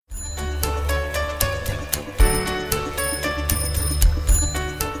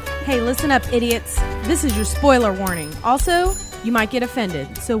Hey, listen up, idiots. This is your spoiler warning. Also, you might get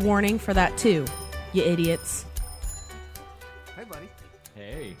offended, so warning for that too, you idiots. Hey, buddy.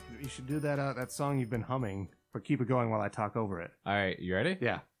 Hey. You should do that song you've been humming, but keep it going while I talk over it. All right, you ready?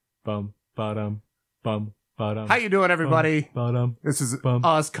 Yeah. Bum, ba-dum, bum, ba-dum. How you doing, everybody? Bum, This is bum,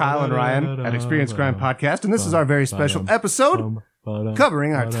 us, Kyle and Ryan, at Experience Crime Podcast, and this is our very special episode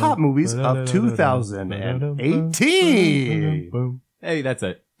covering our top movies of 2018. Hey, that's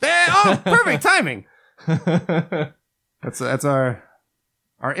it. Oh, perfect timing. That's our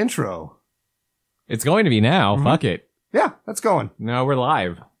intro. It's going to be now. Mhm. Fuck it. Yeah, that's going. No, we're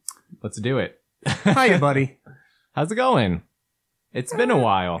live. Let's do it. Hiya, buddy. How's it going? It's been a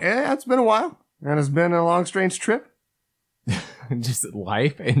while. Yeah, it's been a while, and it's been a long, strange trip. Just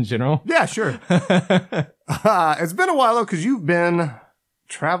life in general. Yeah, sure. It's been a while, though, because you've been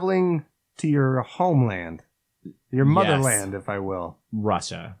traveling to your homeland, your motherland, if I will.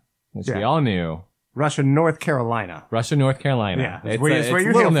 Russia, which Yeah. we all knew. Russia, North Carolina. Russia, North Carolina. Yeah, it's where it's you're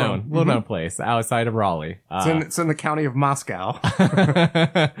little hail known, from. little Mhm. known place outside of Raleigh. It's in the county of Moscow.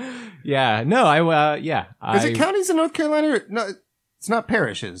 Yeah, no, yeah. Is it counties in North Carolina? No, it's not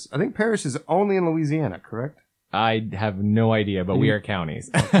parishes. I think parish is only in Louisiana, correct? I have no idea, but we are counties.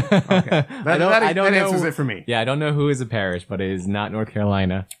 Okay. That answers know. it for me. Yeah, I don't know who is a parish, but it is not North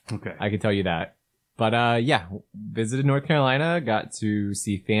Carolina. Okay. I can tell you that. But yeah, visited North Carolina, got to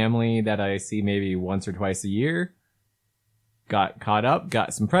see family that I see maybe once or twice a year. Got caught up,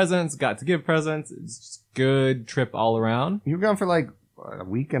 got some presents, got to give presents. It's just a good trip all around. You were gone for like a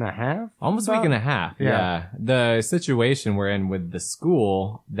week and a half? Almost a week and a half. Yeah. Yeah. The situation we're in with the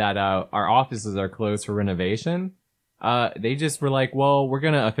school that our offices are closed for renovation. They just were like, well, we're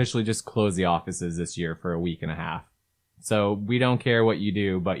going to officially just close the offices this year for a week and a half. So we don't care what you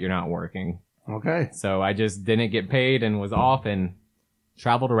do, but you're not working. Okay. So I just didn't get paid and was off and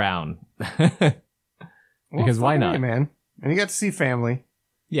traveled around. Because why fucking not? A, man. And you got to see family.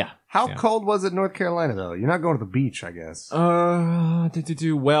 Yeah. How Yeah. cold was it in North Carolina, though? You're not going to the beach, I guess. Well,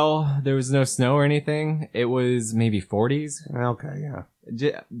 there was no snow or anything. It was maybe 40s. Okay, yeah.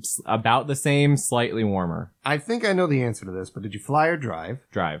 About the same, slightly warmer. I think I know the answer to this, but did you fly or drive?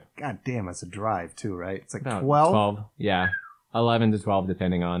 Drive. God damn, it's a drive, too, right? It's like About 12? 12. Yeah. 11 to 12,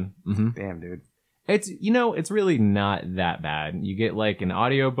 depending on. Damn, dude. It's, it's really not that bad. You get like an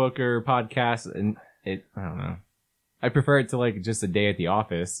audiobook or podcast and I don't know. I prefer it to like just a day at the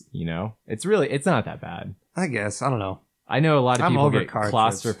office, It's not that bad. I guess. I don't know. I know a lot of I'm people over get car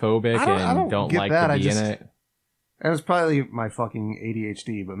claustrophobic trips. I and don't don't get like that. to I be just- in it. It was probably my fucking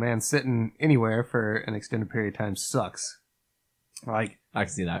ADHD, but man, sitting anywhere for an extended period of time sucks. Like, I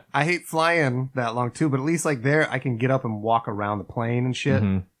can see that. I hate flying that long too, but at least like there, I can get up and walk around the plane and shit.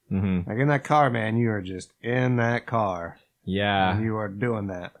 Like in that car, man, you are just in that car. Yeah. And you are doing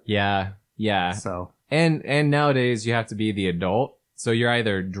that. Yeah. Yeah. So. And nowadays you have to be the adult. So you're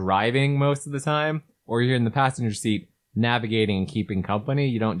either driving most of the time or you're in the passenger seat navigating and keeping company.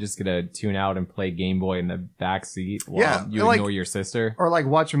 You don't just get to tune out and play Game Boy in the back seat while you like- ignore your sister. Or like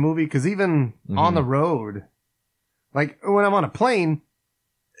watch a movie, because even on the road, like when I'm on a plane,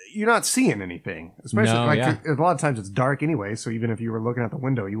 you're not seeing anything. Especially No, yeah. a lot of times it's dark anyway, so even if you were looking at the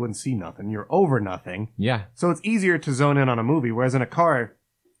window, you wouldn't see nothing. You're over nothing. Yeah. So it's easier to zone in on a movie, whereas in a car,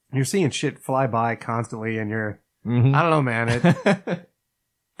 you're seeing shit fly by constantly, and you're, Mhm. I don't know, man.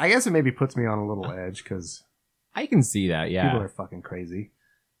 I guess it maybe puts me on a little edge, because I can see that. Yeah. people are fucking crazy.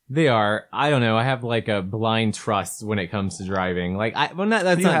 They are. I don't know. I have like a blind trust when it comes to driving. Like, that's You not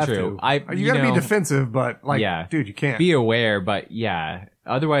have true. to. You gotta be defensive, but like, Yeah. dude, you can't. Be aware, but yeah.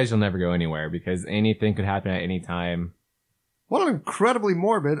 Otherwise, you'll never go anywhere because anything could happen at any time. What an incredibly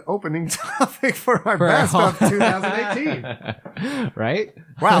morbid opening topic for our For our best whole- of 2018. Right?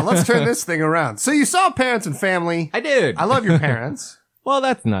 Wow, let's turn this thing around. So you saw Parents and Family. I did. I love your parents. Well,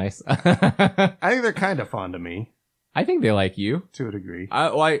 that's nice. I think they're kind of fond of me, I think they like you. to a degree.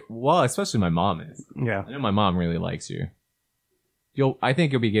 Well, especially my mom is. Yeah. I know my mom really likes you. I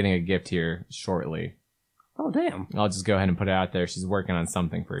think you'll be getting a gift here shortly. Oh, damn. I'll just go ahead and put it out there. She's working on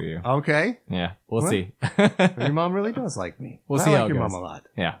something for you. Okay. Yeah, we'll Well, see. Your mom really does like me. We'll I see like how it your goes. mom a lot.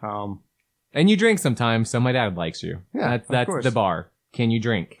 Yeah. And You drink sometimes, so my dad likes you. Yeah, of That's course. the bar. Can you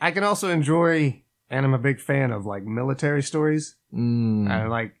drink? I can also enjoy, and I'm a big fan of like military stories. Mm, And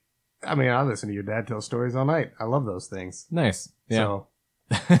like, I mean, I listen to your dad tell stories all night. I love those things. nice. Yeah. So,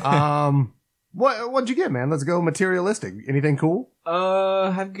 what'd you get, man? Let's go materialistic. Anything cool?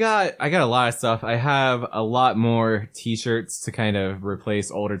 I got a lot of stuff. I have a lot more t-shirts to kind of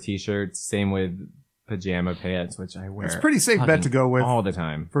replace older t-shirts. Same with pajama pants, which I wear. It's a pretty safe bet to go with all the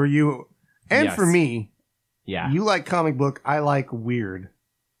time. for you and Yes. for me. Yeah. You like comic book. I like weird.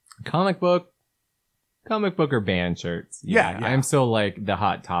 Comic book or band shirts. Yeah. I'm so like the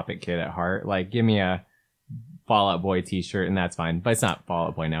Hot Topic kid at heart. Like, give me a Fall Out Boy t-shirt and that's fine. But it's not Fall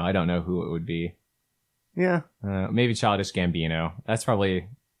Out Boy now. I don't know who it would be. Yeah. Maybe Childish Gambino. That's probably...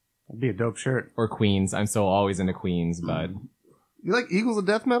 That'd be a dope shirt. Or Queens. I'm still always into Queens, but... You like Eagles of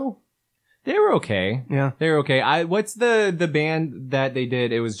Death Metal? They were okay. Yeah. They were okay. What's the band that they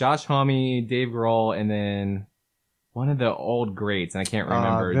did? It was Josh Homme, Dave Grohl, and then one of the old greats, and I can't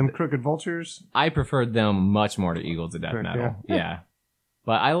remember. Them Crooked Vultures? I preferred them much more to Eagles of Death Correct, Metal. yeah. Yeah.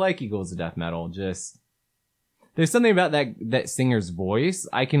 But I like Eagles of Death Metal. Just... There's something about that singer's voice.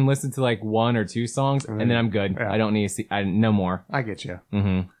 I can listen to like one or two songs, and then I'm good. Yeah. I don't need to see... no more. I get you.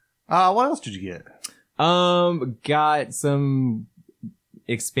 Mm-hmm. What else did you get? Got some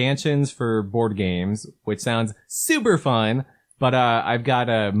expansions for board games, which sounds super fun, but I've got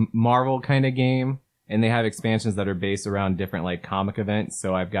a Marvel kind of game, and they have expansions that are based around different like comic events.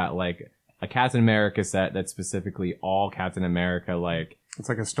 So I've got like a Captain America set that's specifically all Captain America like It's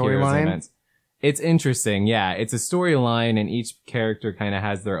like a heroes storyline. events. It's interesting, yeah. It's a storyline, and each character kind of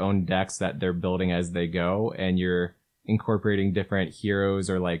has their own decks that they're building as they go, and you're incorporating different heroes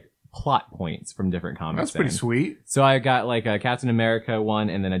or like plot points from different comics. That's pretty in. sweet. So I got like a Captain America one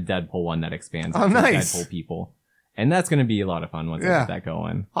and then a Deadpool one that expands Oh, into nice. Deadpool people. And that's going to be a lot of fun once I Yeah. get that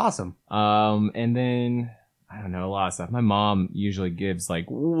going. Awesome. And then, I don't know, a lot of stuff. My mom usually gives like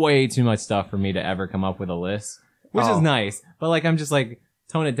way too much stuff for me to ever come up with a list, which Oh. is nice. But like, I'm just like,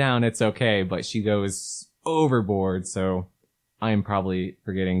 tone it down. It's okay. But she goes overboard. So I am probably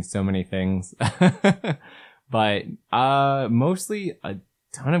forgetting so many things. But, mostly a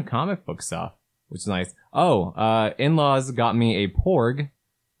ton of comic book stuff, which is nice. In-laws got me a Porg,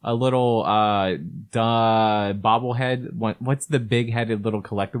 a little, bobblehead. What's the big-headed little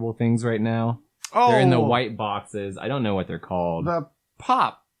collectible things right now? Oh, They're in the white boxes. I don't know what they're called. The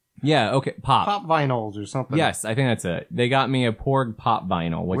pop Yeah, okay, Pop. vinyls or something. Yes, I think that's it. They got me a Porg Pop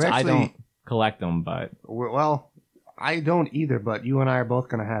vinyl, which We I actually- don't collect them, but Well, I don't either, but you and I are both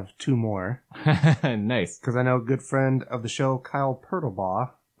going to have two more. nice. Because I know a good friend of the show, Kyle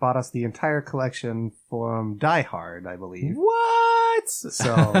Pertlebaugh, bought us the entire collection from Die Hard, I believe. What?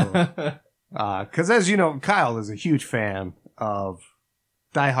 So, because as you know, Kyle is a huge fan of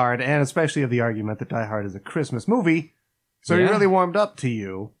Die Hard, and especially of the argument that Die Hard is a Christmas movie. So he Yeah. really warmed up to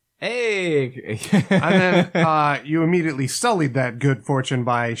you. Hey. And then you immediately sullied that good fortune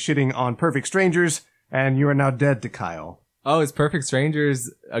by shitting on Perfect Strangers, and you are now dead to Kyle. Oh, is Perfect Strangers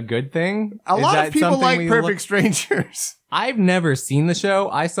a good thing? A Is lot that of people something like we Perfect Strangers. I've never seen the show.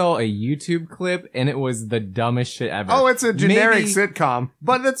 I saw a YouTube clip and it was the dumbest shit ever. Oh, it's a generic Maybe- sitcom,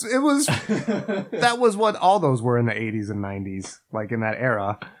 but it was that was what all those were in the 80s and 90s, like in that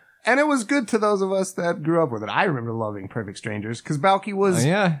era. And it was good to those of us that grew up with it. I remember loving Perfect Strangers because Balky was Oh,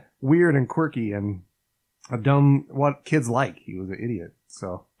 yeah. weird and quirky and a dumb, what kids like. He was an idiot.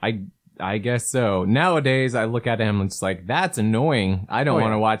 So I guess so. Nowadays, I look at him and it's like, that's annoying. I don't Oh,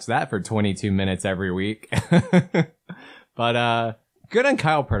 want to yeah. watch that for 22 minutes every week. But, good on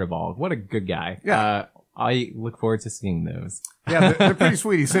Kyle Pertlebaugh. What a good guy. Yeah. I look forward to seeing those. yeah, they're pretty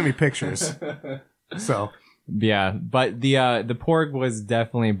sweet. He sent me pictures. So Yeah, but the Porg was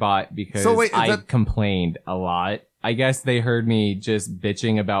definitely bought because So wait, is I that- complained a lot. I guess they heard me just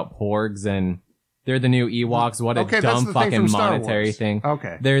bitching about Porgs and they're the new Ewoks. What a okay, that's dumb the thing fucking from Star monetary Wars. thing.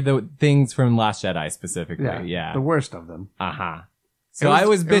 Okay, They're the things from Last Jedi specifically. Yeah. the worst of them. Uh-huh. So was- I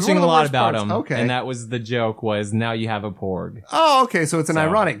was it was one bitching of a the lot worst about parts. them. Okay. And that was the joke was now you have a Porg. Oh, okay, so it's an So,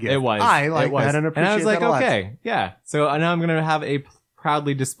 ironic gift. It was. I like it was. that and appreciate I was like, that a lot. okay, yeah. So now I'm going to have a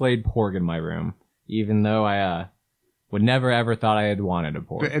proudly displayed Porg in my room, even though I would never ever thought I had wanted a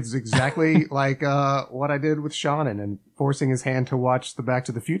Porg. It's exactly like what I did with Shannon and forcing his hand to watch the Back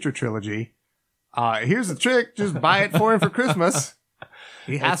to the Future trilogy. Here's the trick: just buy it for him for Christmas.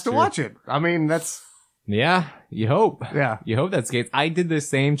 He has That's to true. watch it. I mean, that's Yeah, you hope. yeah. You hope that skates. I did the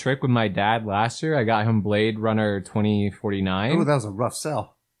same trick with my dad last year. I got him Blade Runner 2049. Oh, that was a rough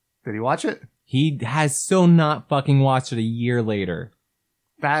sell. Did he watch it? He has still not fucking watched it a year later.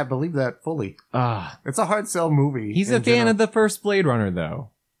 I believe that fully. It's a hard sell movie. He's a fan of the first Blade Runner, though.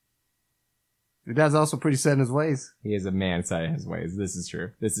 Your dad's also pretty set in his ways. He is a man set in his ways. This is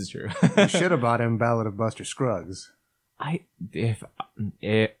true. This is true. You should have bought him Ballad of Buster Scruggs. If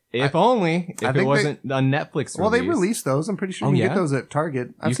only I if think it wasn't a Netflix. Well, they release. released those. I'm pretty sure Oh, you can yeah? get those at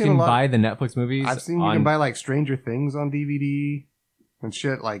Target. I've You seen a can lot. buy the Netflix movies. I've seen you on can buy like Stranger Things on DVD and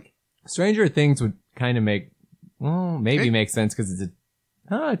shit. Like Stranger Things would kind of make maybe It- make sense because it's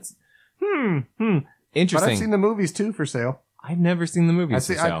but interesting. I've seen the movies too for sale. I've never seen the movies. I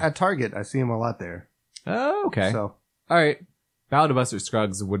see for sale. at Target. I see them a lot there. Oh, okay. So All right. Ballad of Buster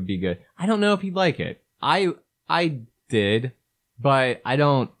Scruggs would be good. I don't know if he'd like it. I did, but I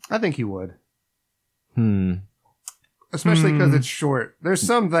don't. I think he would. Hmm. Especially because it's short. There's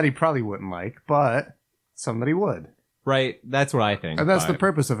some that he probably wouldn't like, but some that he would. Right. That's what I think. And that's the but-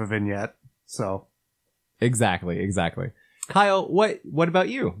 purpose of a vignette. So. Exactly. Kyle, what about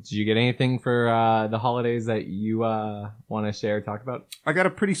you? Did you get anything for the holidays that you want to share, talk about? I got a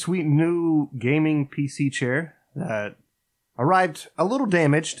pretty sweet new gaming PC chair that arrived a little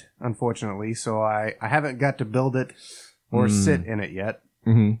damaged, unfortunately, so I haven't got to build it or sit in it yet.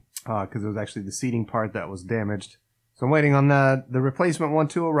 Mm-hmm. Because it was actually the seating part that was damaged. So I'm waiting on the replacement one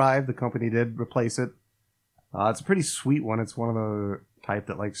to arrive. The company did replace it. It's a pretty sweet one. It's one of the type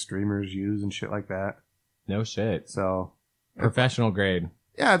that like streamers use and shit like that. No shit. So Professional grade.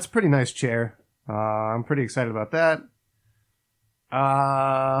 yeah, it's a pretty nice chair. I'm pretty excited about that.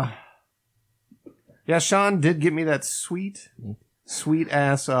 Yeah, Sean did get me that sweet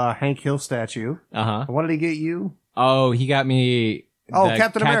ass Hank Hill statue. Uh-huh. What did he get you? Oh, he got me... Oh, the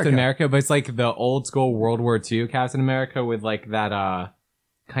Captain America. But it's like the old school World War II Captain America with like that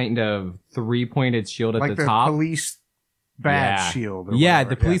kind of 3-pointed shield at Like the top. police badge Yeah. shield. Or Yeah, whatever.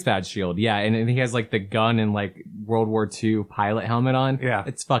 the police badge shield. Yeah, and he has like the gun and like World War II pilot helmet on. Yeah.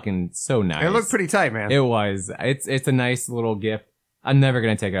 It's fucking so nice. It looked pretty tight, man. It was. It's a nice little gift. I'm never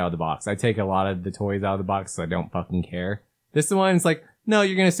gonna take it out of the box. I take a lot of the toys out of the box, so I don't fucking care. This one's like, no,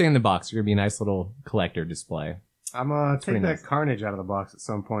 you're gonna stay in the box. You're gonna be a nice little collector display. I'm gonna take pretty that nice. Carnage out of the box at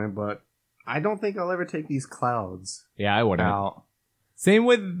some point, but I don't think I'll ever take these clouds Yeah, I wouldn't. out. Same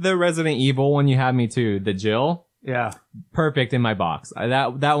with the Resident Evil one you had me too. The Jill, Yeah. perfect in my box.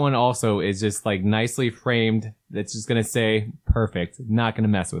 That one also is just like nicely framed. That's just gonna say perfect. Not gonna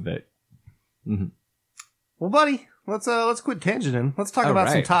mess with it. Mm-hmm. Well, buddy, let's quit tangenting. Let's talk All about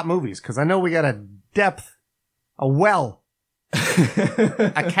some right. top movies, because I know we got a depth, a well,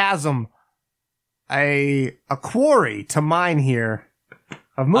 a chasm, a quarry to mine here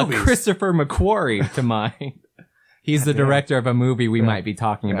of movies. A Christopher McQuarrie to mine. He's the Goddamn. director of a movie we Yeah. might be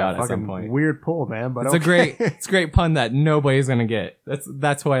talking Yeah, about at some fucking point. Weird pull, man, but It's okay. it's a great pun that nobody's gonna get.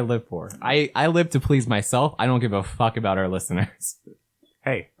 That's who I live for. I live to please myself. I don't give a fuck about our listeners.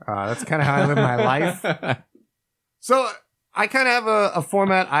 Hey, that's kind of how I live my life. So I kind of have a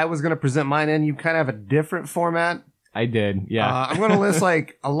format I was going to present mine in. You kind of have a different format. I did, yeah. I'm going to list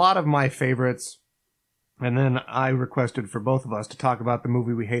like a lot of my favorites. And then I requested for both of us to talk about the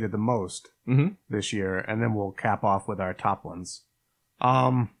movie we hated the most Mm-hmm. this year. And then we'll cap off with our top ones.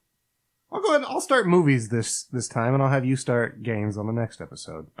 I'll go ahead. I'll start movies this time, and I'll have you start games on the next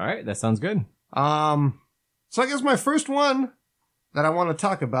episode. All right, that sounds good. So I guess my first one that I want to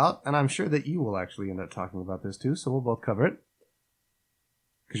talk about, and I'm sure that you will actually end up talking about this too, so we'll both cover it.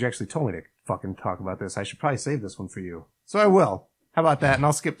 Because you actually told me to fucking talk about this. I should probably save this one for you. So I will. How about that? And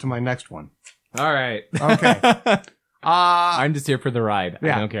I'll skip to my next one. All right. Okay. I'm just here for the ride.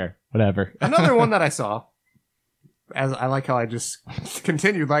 Yeah. I don't care. Whatever. Another one that I saw, as I like how I just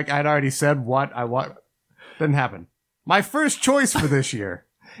continued like I'd already said what I want. Didn't happen. My first choice for this year.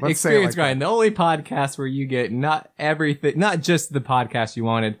 Let's say it Experience like Grind, the only podcast where you get not everything, not just the podcast you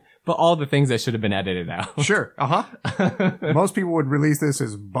wanted, but all the things that should have been edited out. that. Sure. Uh-huh. Most people would release this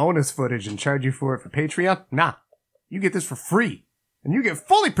as bonus footage and charge you for it for Patreon. Nah. You get this for free. And you get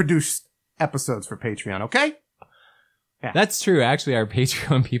fully produced episodes for Patreon, okay? That's true. Actually, our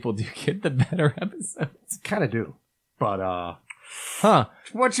Patreon people do get the better episodes. Kind of do. But, Huh.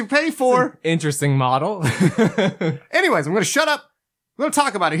 what you pay for. Interesting model. Anyways, I'm going to shut up. I'm going to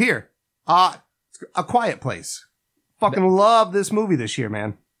talk about it here. A Quiet Place. Fucking love this movie this year,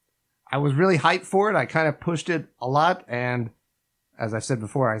 man. I was really hyped for it. I kind of pushed it a lot. And as I've said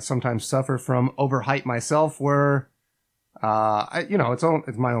before, I sometimes suffer from overhype myself where,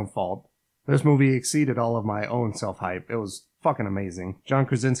 it's my own fault. This movie exceeded all of my own self-hype. It was fucking amazing. John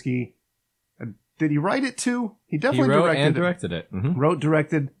Krasinski, did he write it too? He He definitely wrote and directed it. Mm-hmm. Wrote,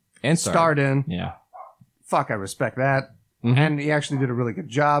 directed, And starred in. Yeah. Fuck, I respect that. Mhm. And he actually did a really good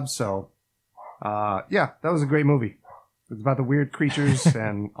job. So, that was a great movie. It's about the weird creatures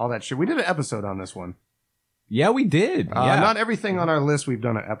and all that shit. We did an episode on this one. Yeah, we did. Yeah. Not everything on our list we've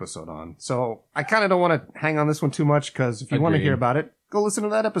done an episode on. So I kind of don't want to hang on this one too much because if you want to Agreed. hear about it, go listen to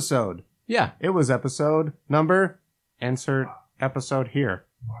that episode. Yeah. It was episode number, insert episode here.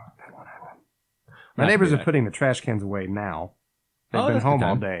 That won't happen. My Not neighbors do are that. putting the trash cans away now. They've Oh, been that's a home good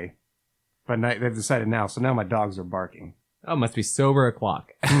all time. day. But they've decided now. So now my dogs are barking. Oh, must be sober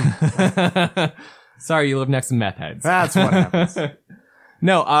o'clock. Sorry, you live next to meth heads. That's what happens.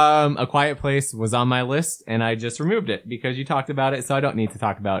 No, A Quiet Place was on my list, and I just removed it because you talked about it, so I don't need to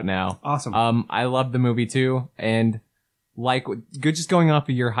talk about it now. Awesome. I loved the movie too, and like just going off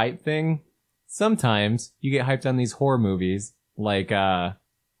of your hype thing, sometimes you get hyped on these horror movies like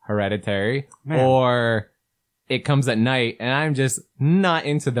Hereditary Man. or It Comes at Night, and I'm just not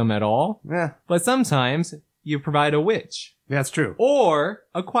into them at all. Yeah, But sometimes you provide a witch that's true. or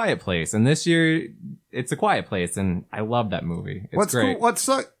A Quiet Place, and this year it's A Quiet Place, and I love that movie. It's What's great. cool? What's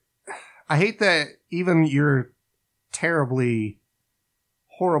I hate that even your terribly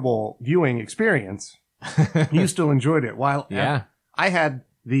horrible viewing experience, you still enjoyed it. While Yeah. I had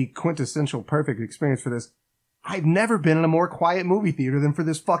the quintessential perfect experience for this. I've never been in a more quiet movie theater than for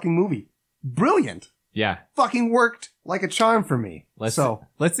this fucking movie. Brilliant. Yeah. Fucking worked like a charm for me. Let's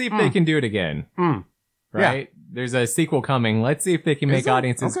see if they can do it again. Mm. Right? There's a sequel coming. Let's see if they can Is make there?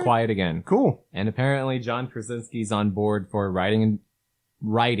 audiences Okay. quiet again. Cool. And apparently John Krasinski's on board for writing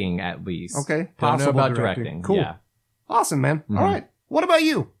at least. Okay. Don't know Possible about directing. directing. Cool. Yeah. Awesome, man. Mhm. All right. What about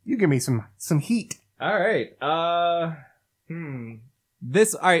you? You give me some heat. All right. All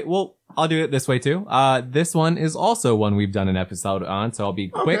right. Well, I'll do it this way too. This one is also one we've done an episode on, so I'll be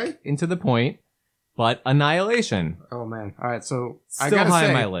quick Okay. and to the point. But Annihilation, Oh man. All right. So I still gotta high say,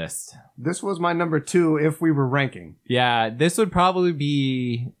 on my list. this was my number 2 if we were ranking. Yeah, this would probably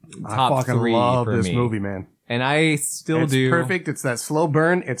be I top fucking 3 love for this me. movie, man. And I still It's do. perfect. It's that slow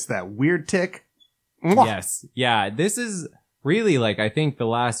burn. It's that weird tick. Mwah. Yes. Yeah. This is really like, I think the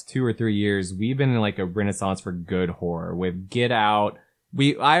last 2 or 3 years, we've been in like a renaissance for good horror with Get Out.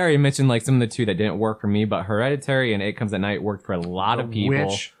 I already mentioned like some of the 2 that didn't work for me, but Hereditary and It Comes at Night worked for a lot of people.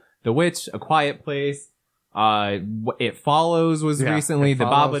 Witch. The Witch, A Quiet Place, It Follows was Yeah, recently, It The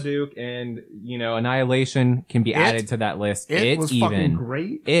Follows. Babadook, and, Annihilation can be added to that list. It was fucking even.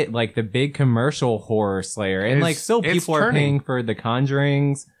 great. It, like the big commercial horror slayer. And It's- like still it's people are turning. paying for The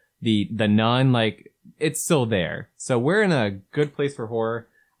Conjurings, the Nun, like it's still there. So we're in a good place for horror.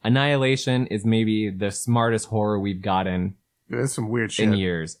 Annihilation is maybe the smartest horror we've gotten There's some weird shit. in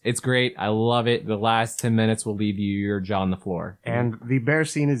years. It's great. I love it. The last 10 minutes will leave you your jaw on the floor. And the bear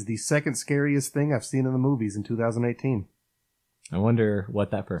scene is the second scariest thing I've seen in the movies in 2018. I wonder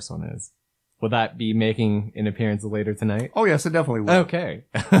what that first one is. Will that be making an appearance later tonight? Oh yes, it definitely will. Okay.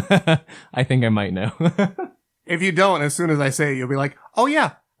 I think I might know. If you don't, as soon as I say it, you'll be like, oh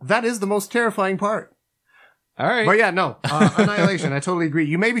yeah, that is the most terrifying part. All right. But yeah, no, Annihilation, I totally agree.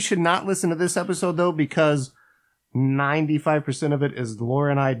 You maybe should not listen to this episode though, because 95% of it is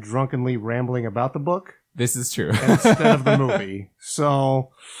Laura and I drunkenly rambling about the book This is true. instead of the movie.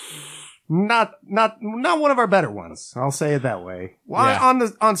 So, not one of our better ones. I'll say it that way. Well, Yeah.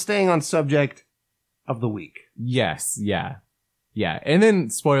 on staying on subject of the week. Yes, yeah. Yeah. And then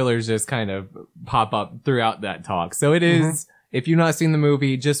spoilers just kind of pop up throughout that talk. So it is, if you've not seen the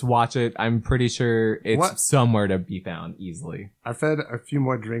movie, just watch it. I'm pretty sure it's What? somewhere to be found easily. I fed a few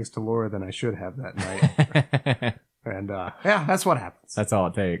more drinks to Laura than I should have that night. And, yeah, that's what happens. That's all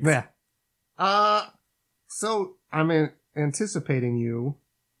it takes. Yeah. So I'm anticipating you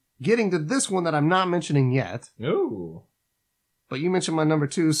getting to this one that I'm not mentioning yet, Ooh. but you mentioned my number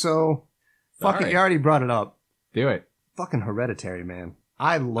 2, so fuck it, Sorry. you already brought it up. Do it. Fucking Hereditary, man.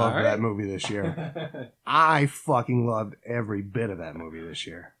 I loved All that right. movie this year. I fucking loved every bit of that movie this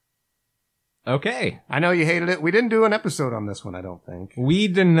year. Okay. I know you hated it. We didn't do an episode on this one, I don't think. We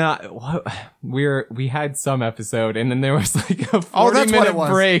did not. We had some episode, and then there was like a 40 Oh, that's what minute it was.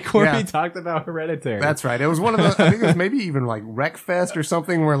 break where Yeah. we talked about Hereditary. That's right. It was one of the, I think it was maybe even like Wreckfest or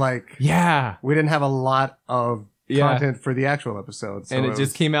something where like yeah. we didn't have a lot of Yeah. content for the actual episode. So And it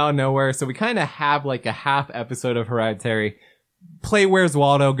just came out of nowhere. So we kind of have like a half episode of Hereditary. Play Where's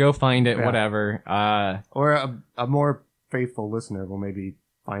Waldo, go find it, Yeah. whatever. or a more faithful listener will maybe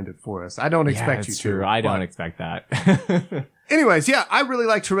find it for us. I don't expect you it's to. true. I don't but- expect that. Anyways, yeah, I really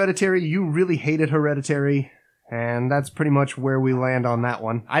liked Hereditary. You really hated Hereditary. And that's pretty much where we land on that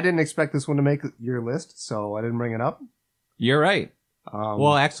one. I didn't expect this one to make your list, so I didn't bring it up. You're right. Um,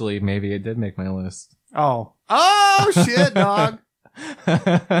 Well, actually, maybe it did make my list. oh shit, dog.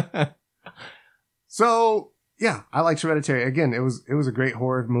 So yeah, I liked Hereditary. Again, it was a great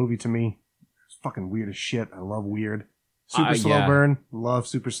horror movie to me. It's fucking weird as shit. I love weird. Super slow yeah. burn. Love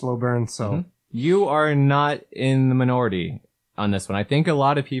super slow burn. So Mhm. You are not in the minority on this one. I think a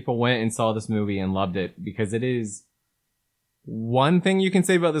lot of people went and saw this movie and loved it because it is one thing you can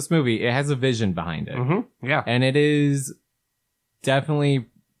say about this movie. It has a vision behind it. yeah. And it is definitely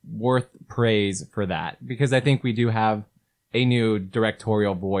worth praise for that because I think we do have a new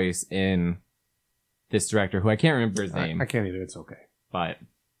directorial voice in this director who I can't remember his name, I can't either. It's okay. but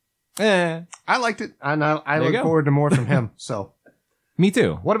I liked it, and I There you look go. forward to more from him. So, me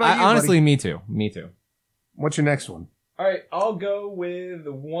too. What about you, honestly, buddy? me too. Me too. what's your next one? All right, I'll go with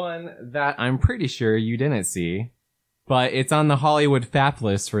one that I'm pretty sure you didn't see. but it's on the Hollywood FAP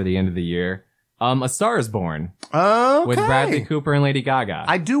list for the end of the year. A Star is Born Okay. with Bradley Cooper and Lady Gaga.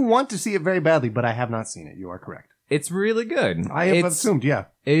 I do want to see it very badly, but I have not seen it. You are correct. It's really good. I have assumed, yeah.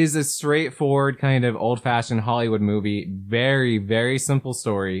 It is a straightforward kind of old-fashioned Hollywood movie. Very, very simple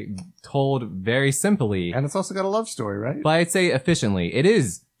story, told very simply. And it's also got a love story, right? But I'd say efficiently. It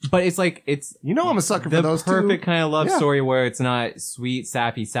is. But it's like, it's You know I'm a sucker for the those perfect two. kind of love Yeah. story where it's not sweet,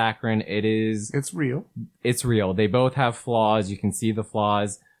 sappy, saccharine. It's real. It's real. They both have flaws. You can see the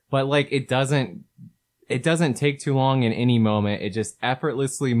flaws. But like, it doesn't take too long in any moment. It just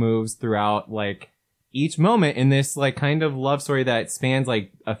effortlessly moves throughout like each moment in this like kind of love story that spans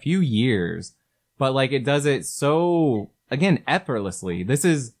like a few years. But like, it does it so, again, effortlessly. This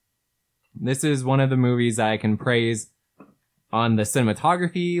is one of the movies I can praise on the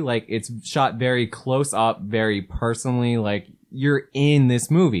cinematography. Like, it's shot very close up, very personally. Like, you're in this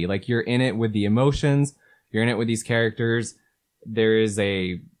movie. Like, you're in it with the emotions. You're in it with these characters. There is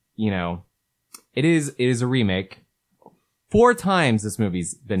a, it is a remake. 4 times this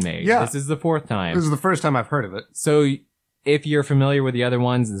movie's been made. Yeah. This is the 4th time. This is the first time I've heard of it. So if you're familiar with the other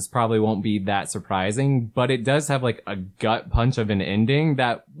ones, this probably won't be that surprising, but it does have like a gut punch of an ending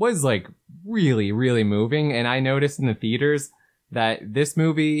that was like really, really moving. And I noticed in the theaters that this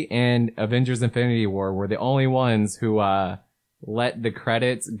movie and Avengers Infinity War were the only ones who, let the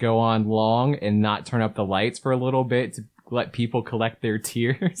credits go on long and not turn up the lights for a little bit to let people collect their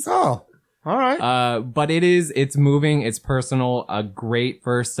tears. Oh, all right. But it's moving, it's personal, a great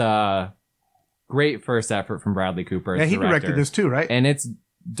first effort from Bradley Cooper. Yeah, as he director. directed this too, right? And it's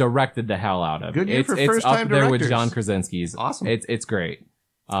directed the hell out of. Good year it's, for it's first-time up there with directors. John Krasinski's. Awesome. It's great.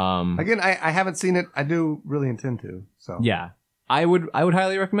 Again, I haven't seen it. I do really intend to. So Yeah. I would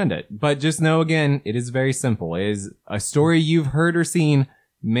highly recommend it. But just know again, it is very simple. It is a story you've heard or seen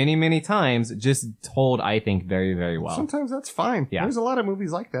many, many times, just told, I think, very, very well. sometimes that's fine. Yeah. There's a lot of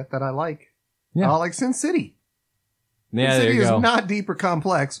movies like that I like. Yeah. Like Sin City. Yeah, Sin there City you go. is not deep or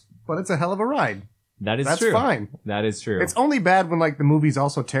complex, but it's a hell of a ride. That's That's fine. That is true. It's only bad when like the movie's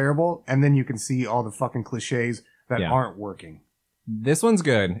also terrible, and then you can see all the fucking cliches that Yeah. aren't working. This one's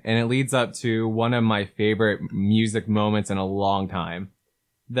good, and it leads up to one of my favorite music moments in a long time.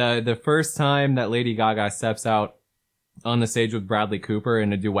 The first time that Lady Gaga steps out on the stage with Bradley Cooper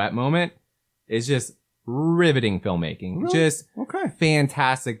in a duet moment is just riveting filmmaking. Really? Just Okay.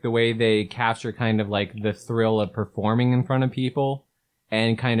 fantastic the way they capture kind of like the thrill of performing in front of people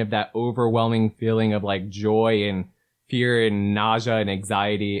and kind of that overwhelming feeling of like joy and fear and nausea and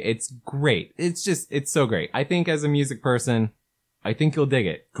anxiety. It's great. It's so great. I think as a music person, I think you'll dig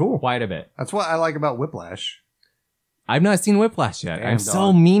it. Cool. Quite a bit. That's what I like about Whiplash. I've not seen Whiplash yet. Damn, I'm dog.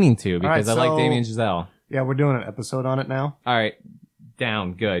 so meaning to because All I right, like so- Damien Chazelle. Yeah, we're doing an episode on it now. All right.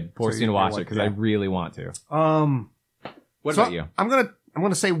 Down. Good. Force So you to you watch like it because that. I really want to. What So about you? I'm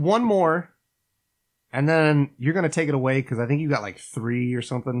gonna say one more, and then you're gonna take it away because I think you got like 3 or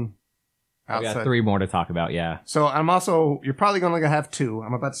something. We got outside. 3 more to talk about. Yeah. So you're probably gonna have 2.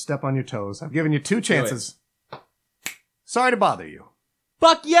 I'm about to step on your toes. I've given you 2 chances. Sorry to bother you.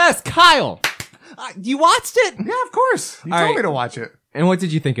 Fuck yes, Kyle. You watched it? Yeah, of course. You All told right. me to watch it. And what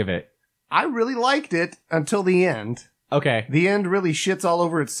did you think of it? I really liked it until the end. Okay. The end really shits all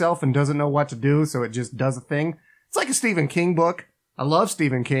over itself and doesn't know what to do, so it just does a thing. It's like a Stephen King book. I love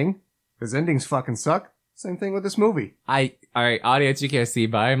Stephen King. His endings fucking suck. Same thing with this movie. All right, audience, you can't see,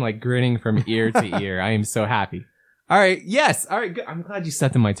 but I'm like grinning from ear to ear. I am so happy. All right. Yes. All right. Good. I'm glad you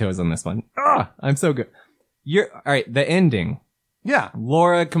stepped on my toes on this one. I'm so good. All right. The ending. Yeah.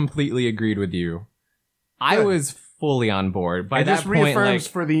 Laura completely agreed with you. I Good. was fully on board. By It that just point, reaffirms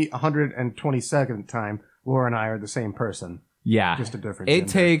like, for the 122nd time, Laura and I are the same person. yeah, Just a different it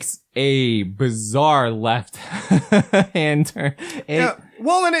gender. takes a bizarre left hand turn. Yeah.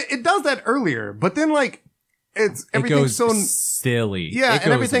 Well, and it does that earlier, but then like It everything's goes so silly. Yeah, It and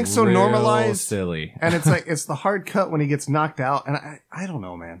goes everything's so real normalized. silly. and it's like it's the hard cut when he gets knocked out, and I don't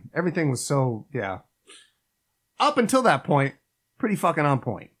know, man. Everything was so up until that point, pretty fucking on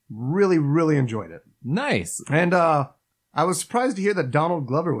point. Really, really enjoyed it. Nice. And I was surprised to hear that Donald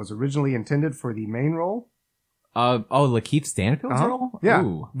Glover was originally intended for the main role. Lakeith Stanfield's Uh-huh. role? Yeah.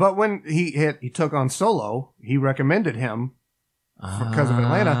 Ooh. But when he took on Solo, he recommended him because of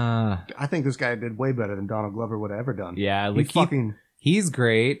Atlanta. Ah. I think this guy did way better than Donald Glover would have ever done. Yeah, He Lakeith, fucking he's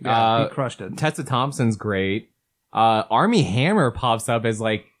great. he crushed it. Tessa Thompson's great. Armie Hammer pops up as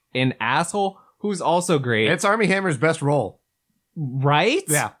like an asshole who's also great. It's Armie Hammer's best role. right?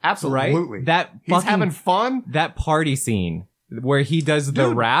 Yeah, absolutely. Right? That He's fucking, having fun. that party scene where he does the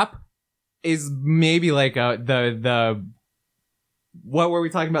Dude. rap is maybe like the what were we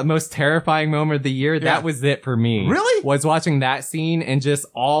talking about? Most terrifying moment of the year? Yeah. That was it for me. Really? Was watching that scene and just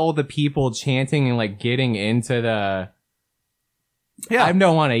all the people chanting and like getting into the, Yeah. I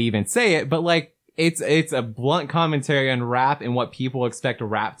don't want to even say it, but like, it's a blunt commentary on rap and what people expect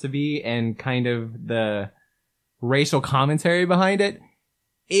rap to be and kind of the racial commentary behind it.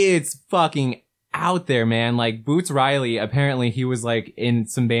 It's fucking out there, man. Like Boots Riley, apparently he was like in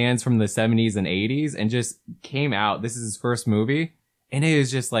some bands from the 70s and 80s and just came out. This is his first movie. And it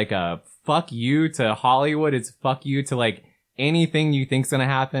is just like a fuck you to Hollywood. It's fuck you to like anything you think's gonna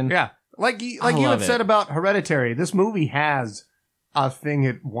happen. Yeah. Like you had love said it. about Hereditary, this movie has a thing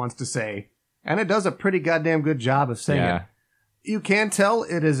it wants to say. And it does a pretty goddamn good job of saying Yeah. it. You can tell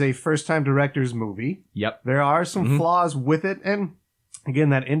it is a first-time director's movie. Yep. There are some flaws with it. And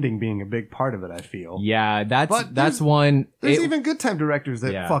again, that ending being a big part of it, I feel. Yeah, But that's there's- one. There's it, even good-time directors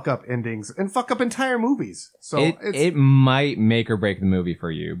that Yeah. fuck up endings and fuck up entire movies. So it might make or break the movie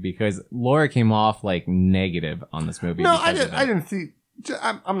for you because Laura came off like negative on this movie. No, because of I it. didn't think.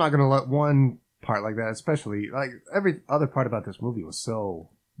 I'm not going to let one part like that, especially like every other part about this movie was so.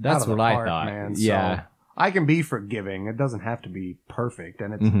 That's out of the what I park, thought. man. So Yeah. I can be forgiving. It doesn't have to be perfect,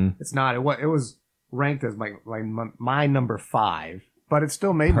 and it's Mhm. it's not. It was ranked as my number 5, but it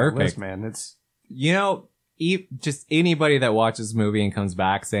still made Perfect. my list, man. It's You know, just anybody that watches this movie and comes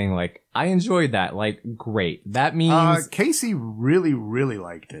back saying like, I enjoyed that, like, great. That means, Casey really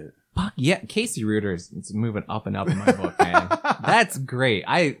liked it. fuck yeah, Casey Reuter is moving up and up in my book, man. That's great.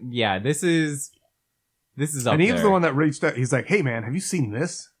 This is up And he was there. the one that reached out. He's like, "Hey, man, have you seen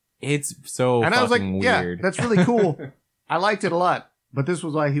this?" It's so And I was like, fucking "Yeah, weird. that's really cool. I liked it a lot." But this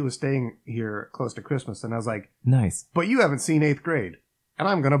was why he was staying here close to Christmas, and I was like, Nice. "But you haven't seen 8th Grade, and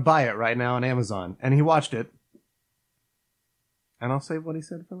I'm gonna buy it right now on Amazon." And he watched it, and I'll save what he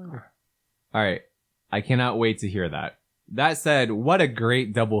said for later. All right. I cannot wait to hear that. That said, what a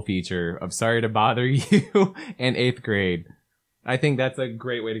great double feature of Sorry to Bother You and 8th Grade. I think that's a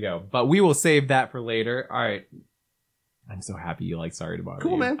great way to go. But we will save that for later. All right. I'm so happy you like Sorry to Bother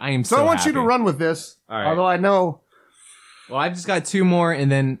Cool, You. man. I am So so I want you to happy. run with this. All right. Although I know. Well, I've just got 2 more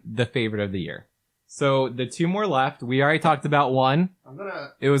and then the favorite of the year. So the 2 more left. We already talked about one. I'm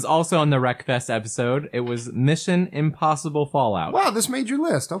gonna. It was also on the Wreckfest episode. It was Mission Impossible Fallout. Wow, this made your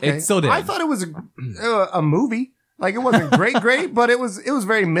list. Okay, It still did. I thought it was a movie. Like it wasn't great, but it was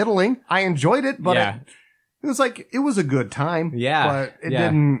very middling. I enjoyed it, but Yeah. it was like it was a good time. Yeah, but it yeah.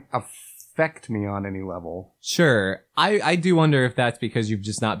 didn't affect me on any level. Sure. I do wonder if that's because you've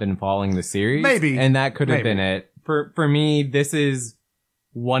just not been following the series. Maybe. And that could have Maybe. been it. For me, this is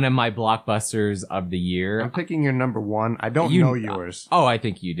one of my blockbusters of the year. I'm picking your number 1. I don't You- know yours. Oh, I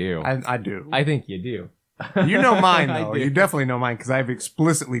think you do. I do. I think you do. You know mine I though. do. You definitely know mine because I've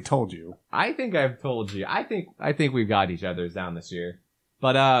explicitly told you. I think I've told you. I think we've got each other's down this year.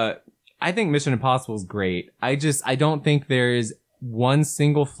 But I think Mission Impossible is great. I don't think there's one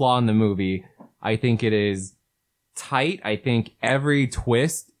single flaw in the movie. I think it is tight. I think every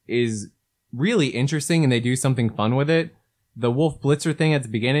twist is really interesting and they do something fun with it. The Wolf Blitzer thing at the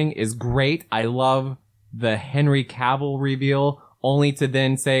beginning is great. I love the Henry Cavill reveal, only to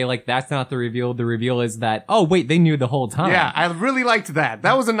then say, like, that's not the reveal. The reveal is that, oh, wait, they knew the whole time. Yeah, I really liked that.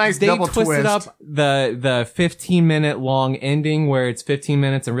 That was a nice They double twisted twist. up the 15-minute long ending where it's 15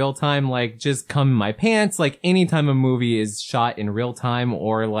 minutes in real time. Like, just come in my pants. Like, anytime a movie is shot in real time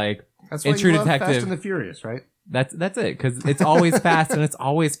or like, That's in why True you love Fast Detective. and the Furious, right? That's it. Cause it's always fast and it's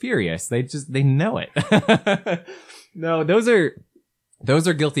always furious. They know it. No, those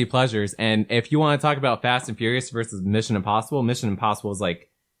are guilty pleasures. And if you want to talk about Fast and Furious versus Mission Impossible is like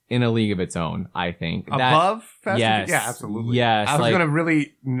in a league of its own, I think. Above Fast yes. and Furious? Yeah, absolutely. Yes, I was like- going to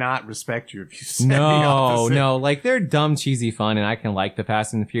really not respect you if you said the opposite. No, like they're dumb, cheesy fun, and I can like the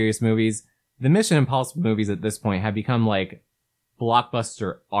Fast and the Furious movies. The Mission Impossible movies at this point have become like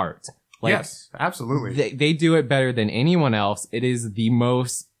blockbuster art. Like, yes, absolutely. they do it better than anyone else. It is the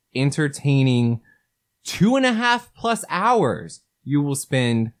most entertaining 2.5+ hours you will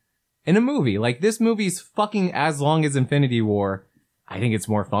spend in a movie. Like, this movie's fucking as long as Infinity War. I think it's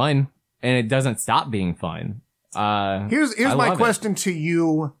more fun, and it doesn't stop being fun. Here's I my love it. question to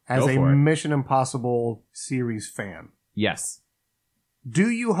you as Go a for it. Mission Impossible series fan. Yes. Do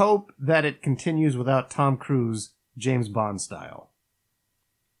you hope that it continues without Tom Cruise, James Bond style?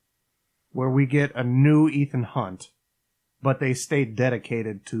 Where we get a new Ethan Hunt, but they stay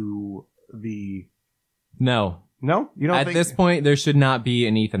dedicated to the... No. No? You don't At think... this point, there should not be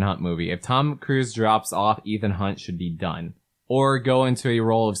an Ethan Hunt movie. If Tom Cruise drops off, Ethan Hunt should be done. Or go into a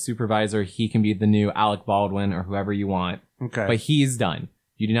role of supervisor. He can be the new Alec Baldwin or whoever you want. Okay. But he's done.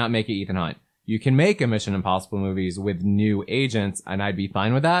 You do not make it Ethan Hunt. you can make a Mission Impossible movies with new agents, and I'd be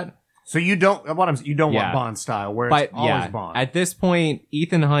fine with that. So you don't want Yeah. Bond style where But it's always yeah, Bond. at this point,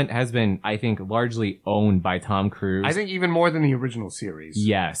 Ethan Hunt has been, I think, largely owned by Tom Cruise. I think even more than the original series.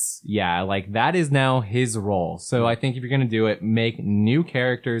 Yes. Yeah. Like that is now his role. So I think if you're going to do it, make new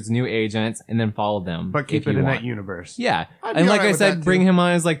characters, new agents, and then follow them. But keep if it you in want. that universe. Yeah. I'd be And like alright I with that, said, too. bring him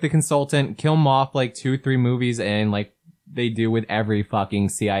on as like the consultant, kill him off like 2-3 movies and like they do with every fucking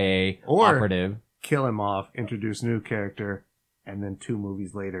CIA Or- operative. Kill him off, introduce new character, and then 2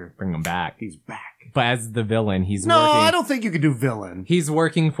 movies later, Bring him back. he's back. But as the villain, he's No, working. I don't think you could do villain. He's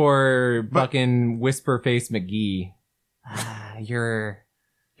working for But- fucking Whisperface McGee. Your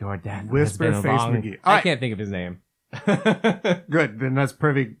death has been Whisperface long. McGee. I Alright. can't think of his name. Good, then that's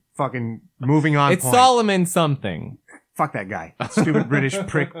perfect fucking moving on It's point. Solomon something. Fuck that guy. Stupid British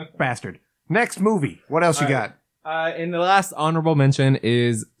prick bastard. Next movie. What else you got? And the last honorable mention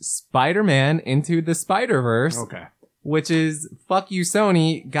is Spider-Man Into the Spider-Verse, Okay. which is fuck you,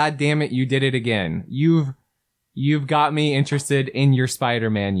 Sony. God damn it, you did it again. You've got me interested in your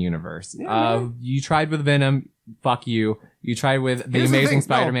Spider-Man universe. Yeah. You tried with Venom. Fuck you. You tried with the Here's the Amazing thing,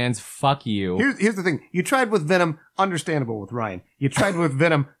 no. Spider-Mans. Fuck you. Here's the thing. You tried with Venom, understandable with Ryan. You tried with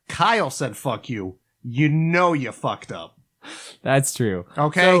Venom, Kyle said fuck you. You know you fucked up. That's true.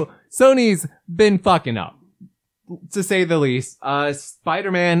 Okay. So Sony's been fucking up, to say the least.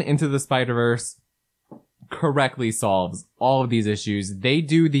 Spider-Man Into the Spider-Verse correctly solves all of these issues. They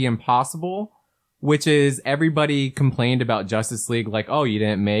do the impossible, which is everybody complained about Justice League, like, oh, you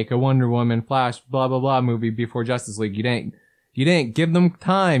didn't make a Wonder Woman, Flash, blah, blah, blah movie before Justice League. You didn't give them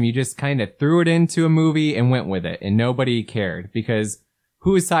time. You just kind of threw it into a movie and went with it. And nobody cared because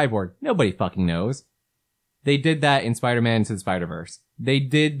who is Cyborg? Nobody fucking knows. They did that in Spider-Man Into the Spider-Verse. They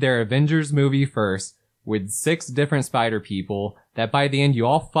did their Avengers movie first with 6 different Spider people that by the end you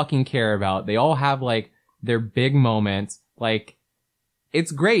all fucking care about. They all have like their big moments. Like,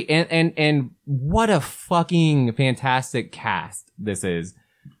 it's great. And what a fucking fantastic cast this is.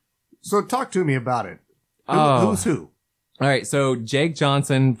 So talk to me about it. Who's who? All right, so Jake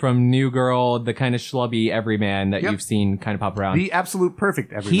Johnson from New Girl, the kind of schlubby everyman that Yep. you've seen kind of pop around. The absolute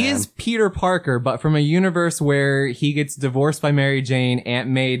perfect everyman. He is Peter Parker, but from a universe where he gets divorced by Mary Jane, Aunt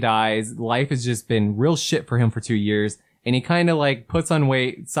May dies, life has just been real shit for him for 2 years, and he kind of like puts on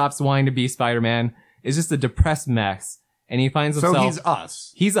weight, stops wanting to be Spider-Man, is just a depressed mess, and he finds himself... So he's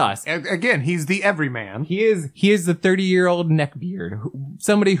us. He's us. Again, he's the everyman. He is the 30-year-old neckbeard,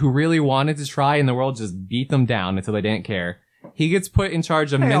 somebody who really wanted to try and the world just beat them down until they didn't care. He gets put in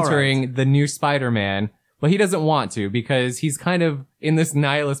charge of Hey, all mentoring the new Spider-Man, but he doesn't want to because he's kind of in this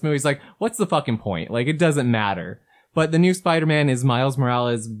nihilist mood. He's like, what's the fucking point? Like, it doesn't matter. But the new Spider-Man is Miles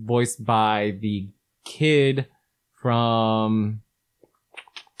Morales, voiced by the kid from...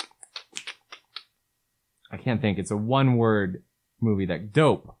 I can't think. It's a one-word movie that...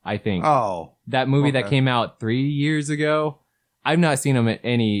 Dope, I think. Oh. That movie that Okay. came out 3 years ago. I've not seen him at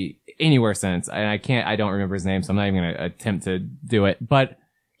anywhere since, and I don't remember his name, so I'm not even gonna attempt to do it. But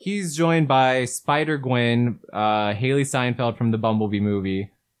he's joined by Spider-Gwen, Haley Steinfeld from the Bumblebee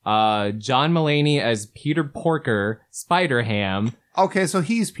movie, John Mulaney as Peter Porker, Spider-Ham. Okay, so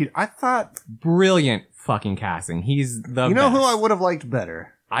he's Peter. I thought... Brilliant fucking casting. He's the You know best. who I would have liked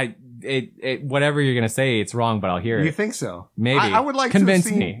better? Whatever you're gonna say, it's wrong, but I'll hear You it. think so? Maybe. I would like Convince to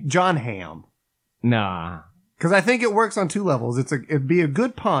have seen me. John Hamm. Nah. Because I think it works on 2 levels. It'd be a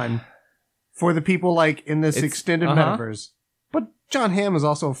good pun for the people like in this It's- extended metaverse. But John Hamm is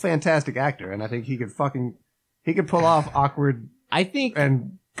also a fantastic actor, and I think he could pull off awkward I think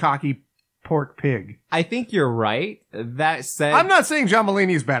and cocky pork pig. I think you're right. That said, I'm not saying John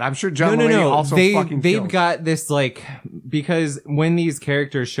Mulaney is bad. I'm sure John Mulaney also fucking They've kills. got this like, because when these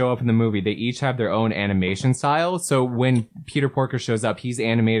characters show up in the movie, they each have their own animation style. So when Peter Porker shows up, he's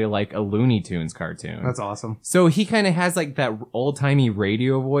animated like a Looney Tunes cartoon. That's awesome. So he kind of has like that old timey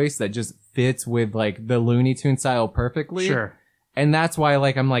radio voice that just fits with like the Looney Tune style perfectly. Sure. And that's why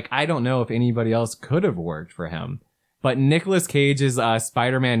like, I'm like, I don't know if anybody else could have worked for him. But Nicolas Cage is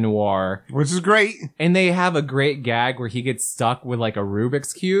Spider-Man Noir. Which is great. And they have a great gag where he gets stuck with like a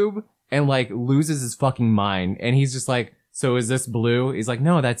Rubik's Cube and like loses his fucking mind. And he's just like, so is this blue? He's like,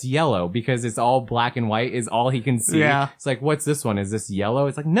 no, that's yellow because it's all black and white is all he can see. Yeah. It's like, what's this one? Is this yellow?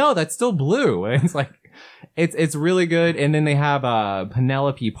 It's like, no, that's still blue. And it's like, it's really good. And then they have,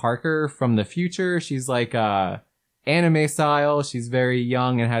 Penelope Parker from the future. She's like, anime style. She's very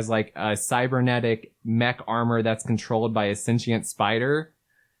young and has like a cybernetic mech armor that's controlled by a sentient spider.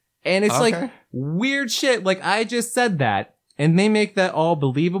 And it's Okay. like weird shit. Like I just said that and they make that all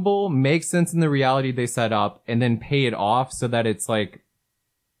believable, make sense in the reality they set up and then pay it off so that it's like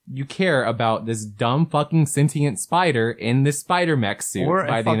you care about this dumb fucking sentient spider in this spider mech suit Or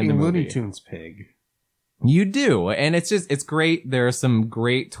by a the end of the fucking movie. Looney Tunes pig. You do. And it's great. There are some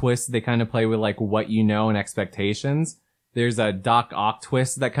great twists. They kind of play with like what you know and expectations. There's a Doc Ock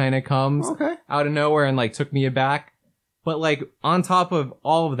twist that kind of comes Okay. out of nowhere and like took me aback. But like on top of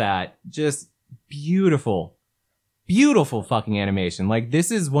all of that, just beautiful fucking animation. Like this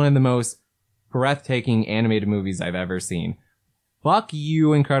is one of the most breathtaking animated movies I've ever seen. Fuck you,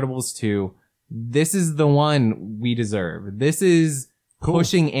 Incredibles 2. This is the one we deserve. This is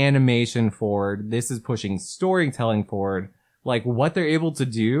pushing animation forward. This is pushing storytelling forward. Like what they're able to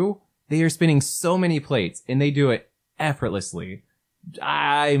do, they are spinning so many plates and they do it effortlessly.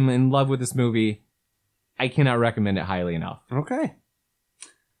 I'm in love with this movie. I cannot recommend it highly enough. Okay.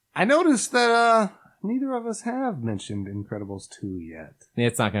 I noticed that neither of us have mentioned Incredibles 2 yet.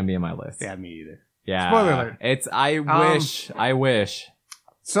 It's not going to be on my list. Yeah, me either. Yeah. Spoiler alert. I wish.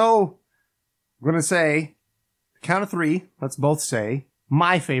 So, I'm going to say, count of three, let's both say,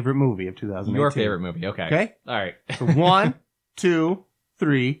 my favorite movie of 2018. Your favorite movie. Okay. Okay? All right. So 1, 2,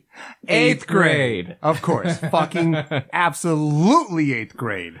 3. Eighth grade. Of course. Fucking absolutely eighth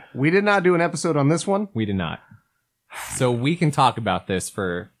grade. We did not do an episode on this one. We did not. So we can talk about this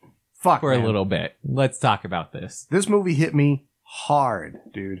for Fuck, a man. little bit. Let's talk about this. This movie hit me hard,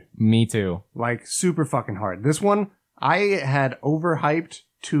 dude. Me too. Like, super fucking hard. This one, I had overhyped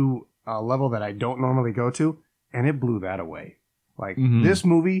to a level that I don't normally go to, and it blew that away. Like, this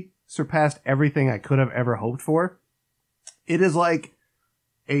movie surpassed everything I could have ever hoped for. It is like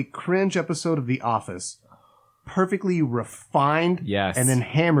a cringe episode of The Office, perfectly refined Yes. and then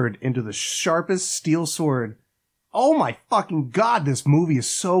hammered into the sharpest steel sword. Oh my fucking god, this movie is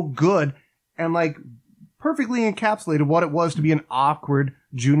so good, and like perfectly encapsulated what it was to be an awkward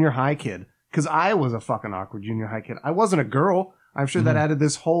junior high kid. Cause I was a fucking awkward junior high kid. I wasn't a girl. I'm sure that added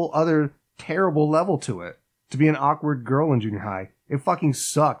this whole other terrible level to it. To be an awkward girl in junior high. It fucking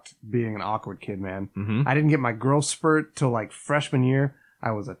sucked being an awkward kid, man. I didn't get my growth spurt till like freshman year.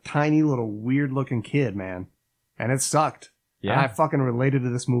 I was a tiny little weird looking kid, man. And it sucked. Yeah. And I fucking related to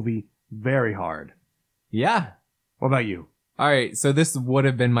this movie very hard. Yeah. What about you? All right. So this would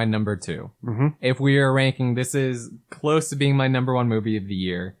have been my number 2. Mm-hmm. If we are ranking, this is close to being my number 1 movie of the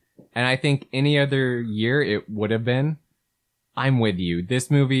year. And I think any other year it would have been. I'm with you. This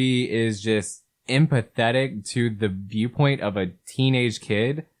movie is just empathetic to the viewpoint of a teenage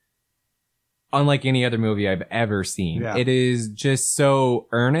kid, unlike any other movie I've ever seen. Yeah. It is just so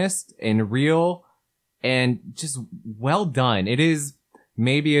earnest and real and just well done. It is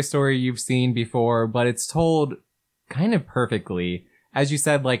maybe a story you've seen before, but it's told kind of perfectly. As you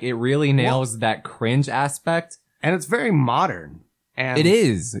said, like it really nails that cringe aspect. And it's very modern. And It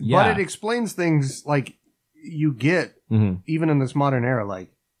is. Yeah. But it explains things like you get Mhm. even in this modern era.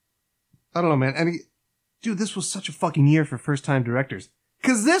 Like, I don't know, man. Dude, this was such a fucking year for first time directors.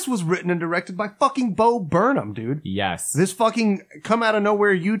 Cause this was written and directed by fucking Bo Burnham, dude. Yes. This fucking come out of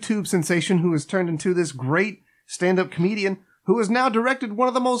nowhere YouTube sensation who has turned into this great stand-up comedian who has now directed one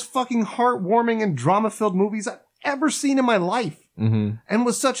of the most fucking heartwarming and drama-filled movies I've ever seen in my life. Mm-hmm. And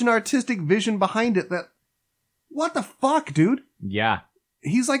with such an artistic vision behind it that, what the fuck, dude? Yeah.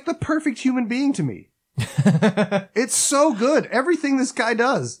 He's like the perfect human being to me. It's so good. Everything this guy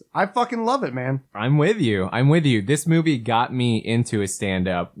does. I fucking love it, man. I'm with you. This movie got me into his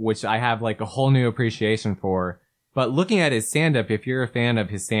stand-up, which I have like a whole new appreciation for. But looking at his stand-up, if you're a fan of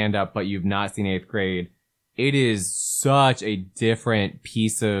his stand-up, but you've not seen 8th grade, it is such a different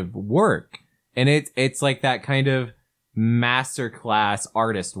piece of work. And it's like that kind of masterclass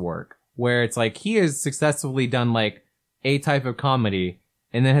artist work where it's like he has successfully done like a type of comedy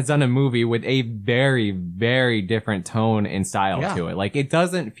and then has done a movie with a very, very different tone and style Yeah. to it. Like it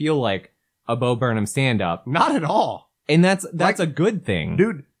doesn't feel like a Bo Burnham stand-up. Not at all. And that's Like, a good thing.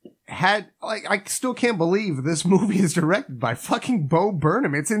 Dude, I still can't believe this movie is directed by fucking Bo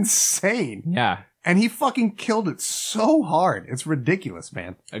Burnham. It's insane. Yeah. And he fucking killed it so hard. It's ridiculous,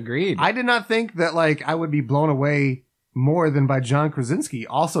 man. Agreed. I did not think that, like, I would be blown away more than by John Krasinski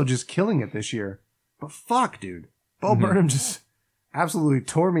also just killing it this year. But fuck, dude. Bo Burnham just absolutely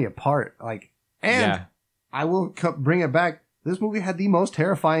tore me apart. Like, and Yeah. I will bring it back. This movie had the most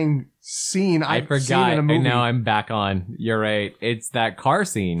terrifying scene I I've seen forgot. in a movie. And now I'm back on. You're right. It's that car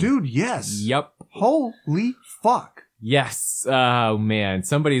scene. Dude, yes. Yep. Holy fuck. Yes. Oh man.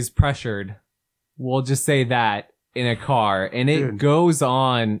 Somebody's pressured. We'll just say that in a car and it Dude. goes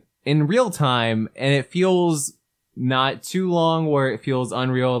on in real time and it feels not too long where it feels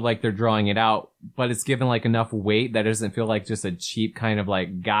unreal like they're drawing it out, but it's given like enough weight that it doesn't feel like just a cheap kind of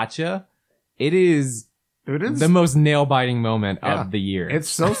like gotcha. It is Dude, it's the most nail-biting moment Yeah. of the year. It's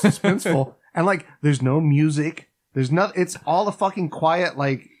so suspenseful. And like, there's no music. There's not, it's all a fucking quiet,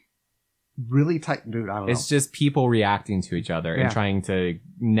 like, really tight, dude, I don't know. It's just people reacting to each other Yeah. and trying to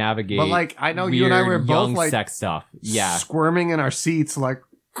navigate. But like, I know you and I were weird, both young like sex stuff. Yeah. squirming in our seats, like,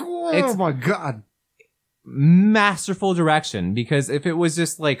 oh It's- my God. Masterful direction, because if it was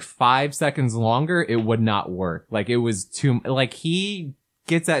just like 5 seconds longer, it would not work. Like it was too, like he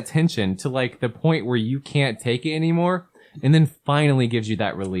gets that tension to like the point where you can't take it anymore and then finally gives you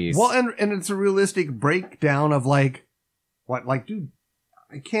that release. Well, and it's a realistic breakdown of like, what, like, dude,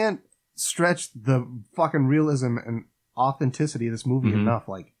 I can't stretch the fucking realism and authenticity of this movie Mhm. enough.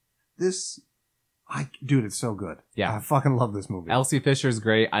 Like, this, dude, it's so good. Yeah. I fucking love this movie. Elsie Fisher's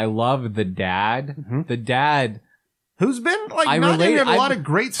great. I love the dad. Mhm. The dad, Who's been like I not relate- in a lot I've- of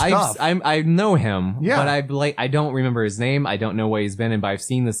great stuff. I know him, Yeah. but I don't remember his name. I don't know what he's been in, but I've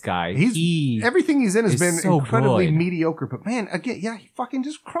seen this guy. Everything he's in has is been so incredibly good. mediocre, but man, again, yeah, he fucking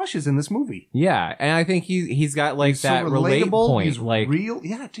just crushes in this movie. Yeah, and I think he's got like He's so that relate relatable, point. He's Like real,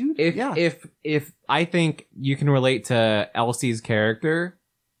 yeah, dude. if yeah. if I think you can relate to Elsie's character,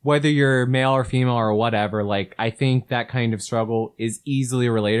 whether you're male or female or whatever, like I think that kind of struggle is easily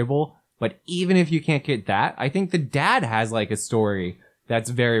relatable. But even if you can't get that, I think the dad has like a story that's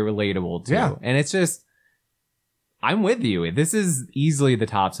very relatable too. Yeah. And it's just, I'm with you. This is easily the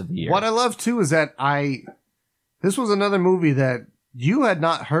tops of the year. What I love too is that this was another movie that you had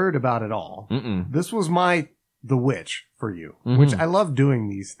not heard about at all. Mm-mm. This was The Witch for you, Mhm. which I love doing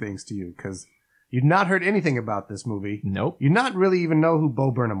these things to you because you'd not heard anything about this movie. Nope. You'd not really even know who Bo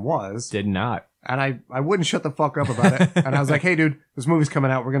Burnham was. Did not. And I wouldn't shut the fuck up about it. And I was like, hey, dude, this movie's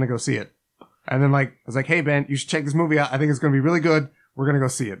coming out. We're going to go see it. And then like, I was like, hey, Ben, you should check this movie out. I think it's going to be really good. We're going to go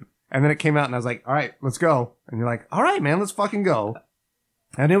see it. And then it came out and I was like, all right, let's go. And you're like, all right, man, let's fucking go.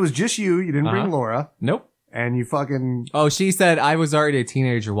 And it was just you. You didn't bring Uh-huh. Laura. Nope. And you fucking, Oh, she said I was already a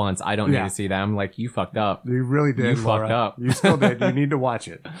teenager once. I don't Yeah. need to see that. I'm like, you fucked up. you really did, You Laura. fucked up. You still did. You need to watch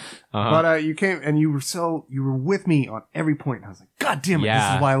it. Uh-huh. But you came and you were with me on every point. And I was like, God damn it. This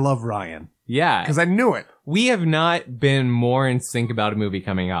Yeah. is why I love Ryan. Yeah. Because I knew it. We have not been more in sync about a movie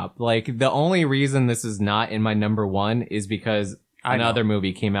coming up. Like, the only reason this is not in my number one is because I know. another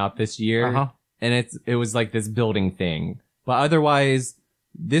movie came out this year. Uh-huh. And it was like this building thing. But otherwise,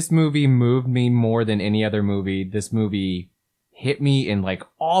 this movie moved me more than any other movie. This movie hit me in like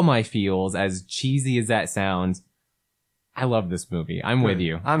all my feels, as cheesy as that sounds. I love this movie. I'm with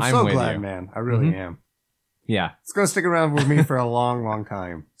you. I'm so with glad, you. man. I really Mhm. am. Yeah. It's going to stick around with me for a long, long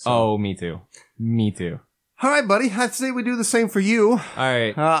time. So. Oh, me too. Me too. All right, buddy. I'd say we do the same for you. All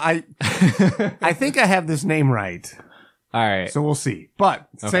right. I think I have this name right. All right. So we'll see. But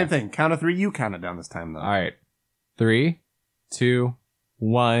it's the Okay. same thing. Count of three. You count it down this time, though. All right. 3, 2,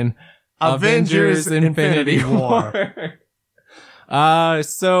 1. Avengers Infinity War.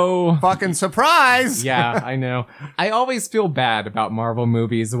 So Fucking surprise. yeah, I know. I always feel bad about Marvel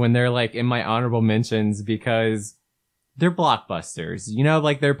movies when they're like in my honorable mentions because they're blockbusters. You know,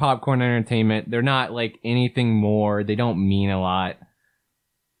 like they're popcorn entertainment. They're not like anything more. They don't mean a lot.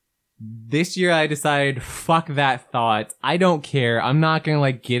 This year I decided, fuck that thought. I don't care. I'm not gonna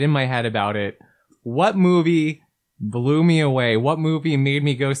like get in my head about it. What movie blew me away? What movie made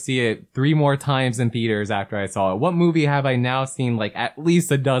me go see it 3 more times in theaters after I saw it? What movie have I now seen like at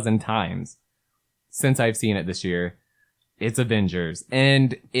least a dozen times since I've seen it this year? It's Avengers.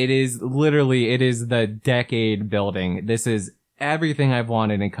 And it is the decade building. This is everything I've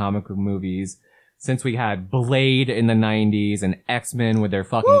wanted in comic book movies since we had Blade in the 90s and X-Men with their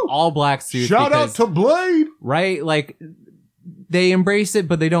fucking Woo! all black suits. Shout out because- to Blade. right? Like, they embrace it,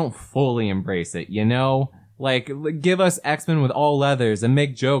 but they don't fully embrace it, you know? Like, give us X-Men with all leathers and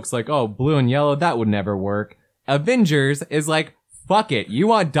make jokes like, oh, blue and yellow, that would never work. Avengers is like, fuck it. You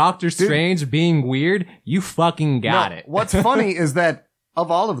want Doctor Strange being weird? You fucking got No, it. What's funny is that of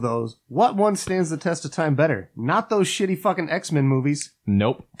all of those, what one stands the test of time better? Not those shitty fucking X-Men movies,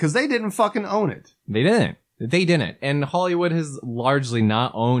 Nope. because they didn't fucking own it. They didn't. They didn't. And Hollywood has largely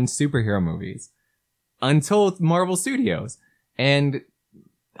not owned superhero movies until Marvel Studios. And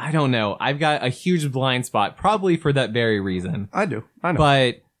I don't know. I've got a huge blind spot, probably for that very reason. I do. I know.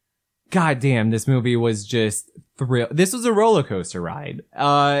 But goddamn, this movie was just this was a roller coaster ride.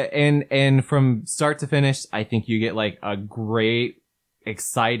 And from start to finish, I think you get like a great,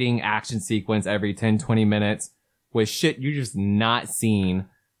 exciting action sequence every 10, 20 minutes with shit you just not seen.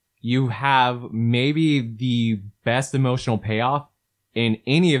 You have maybe the best emotional payoff in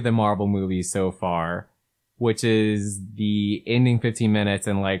any of the Marvel movies so far, which is the ending 15 minutes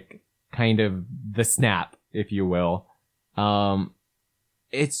and like kind of the snap, if you will.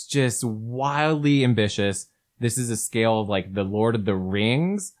 it's just wildly ambitious. This is a scale of like the Lord of the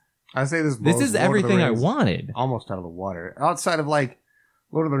Rings. I say this. This is everything I wanted. Almost out of the water. Outside of like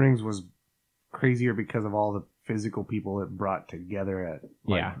Lord of the Rings was crazier because of all the physical people it brought together at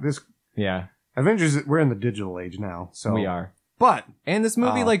this. Yeah. Avengers, we're in the digital age now, so We are. But And this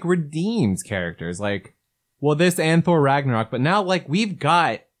movie like redeems characters. Like, well, this and Thor Ragnarok, but now like we've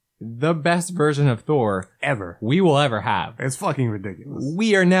got the best version of Thor ever we will ever have. it's fucking ridiculous.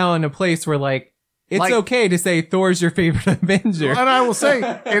 We are now in a place where like it's Like- okay to say Thor's your favorite Avenger. And I will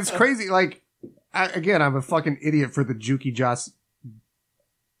say, it's crazy. Like, again, I'm a fucking idiot for the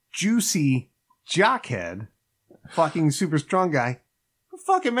juicy jockhead, fucking super strong guy.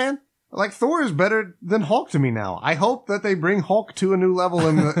 Fuck it, man. Like, Thor is better than Hulk to me now. I hope that they bring Hulk to a new level.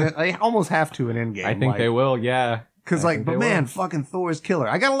 They almost have to in Endgame. I think they will, yeah. Because, like, but man, fucking Thor is killer.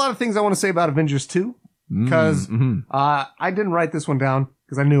 I got a lot of things I want to say about Avengers 2. Mm, Because mhm. I didn't write this one down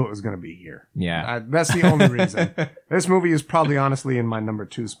because I knew it was going to be here. Yeah. That's the only reason. This movie is probably honestly in my number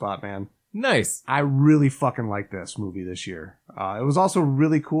 2 spot, man. Nice. I really fucking liked this movie this year. It was also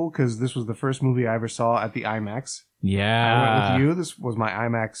really cool because this was the first movie I ever saw at the IMAX. Yeah. I went with you. This was my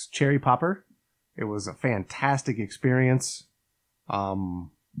IMAX cherry popper. It was a fantastic experience.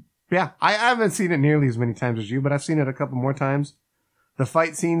 Yeah, I haven't seen it nearly as many times as you, but I've seen it a couple more times. The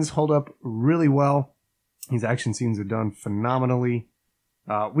fight scenes hold up really well. These action scenes are done phenomenally.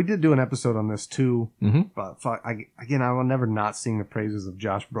 We did do an episode on this too, but I will never not sing the praises of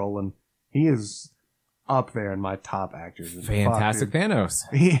Josh Brolin. He is up there in my top actors. Fantastic Fuck, Thanos.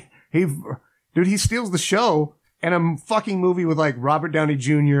 He steals the show in a fucking movie with like Robert Downey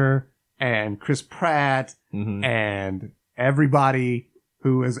Jr. and Chris Pratt and everybody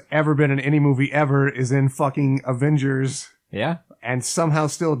who has ever been in any movie ever is in fucking Avengers. Yeah. And somehow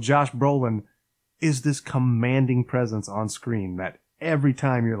still Josh Brolin is this commanding presence on screen that every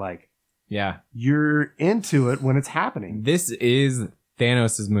time you're like, Yeah. you're into it when it's happening. This is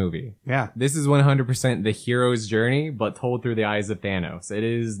Thanos' movie. Yeah. This is 100% the hero's journey, but told through the eyes of Thanos. It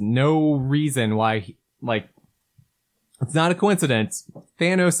is no reason why, it's not a coincidence.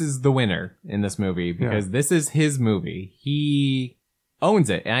 Thanos is the winner in this movie because this is his movie. He owns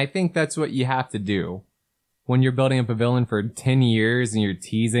it. And I think that's what you have to do when you're building up a villain for 10 years and you're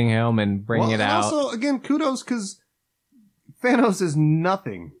teasing him and bringing it out. Also, again, kudos because Thanos is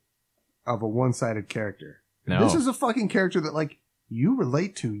nothing of a one-sided character. No. This is a fucking character that, like, you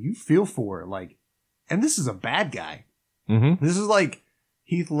relate to, you feel for, like, and this is a bad guy. Mm-hmm. This is like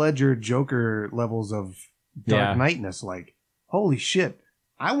Heath Ledger Joker levels of Dark Knightness. Like, holy shit,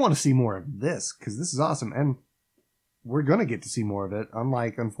 I want to see more of this because this is awesome. And we're going to get to see more of it,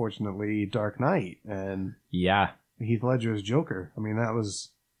 unlike, unfortunately, Dark Knight and Heath Ledger's Joker. I mean, that was,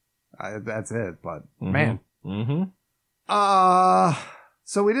 that's it. But, man. Mm-hmm.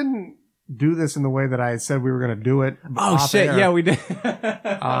 So we didn't do this in the way that I said we were going to do it. Oh, shit. Air. Yeah, we did.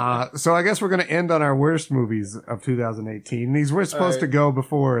 So I guess we're going to end on our worst movies of 2018. These were supposed to go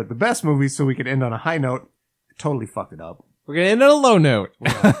before the best movies so we could end on a high note. Totally fucked it up. We're going to end on a low note.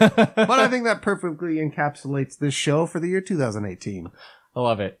 But I think that perfectly encapsulates this show for the year 2018. I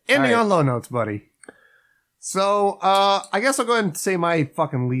love it. Ending on low notes, buddy. So, I guess I'll go ahead and say my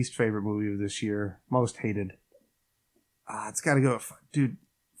fucking least favorite movie of this year. Most hated. It's gotta go, dude,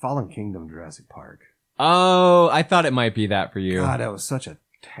 Fallen Kingdom, Jurassic Park. Oh, I thought it might be that for you. God, that was such a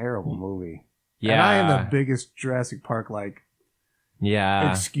terrible movie. Yeah. And I am the biggest Jurassic Park,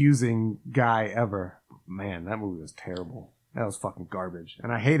 excusing guy ever. Man, that movie was terrible. That was fucking garbage.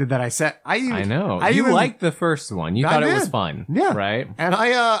 And I hated that I know. You liked the first one. You thought it was fun. Yeah. Right? And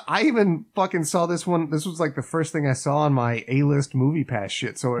I even fucking saw this one. This was like the first thing I saw on my A-list movie pass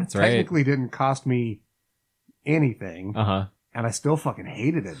shit. So it technically didn't cost me anything. Uh-huh. And I still fucking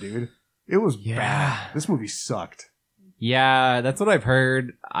hated it, dude. It was bad. This movie sucked. Yeah, that's what I've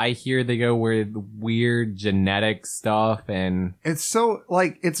heard. I hear they go with weird genetic stuff and... It's so,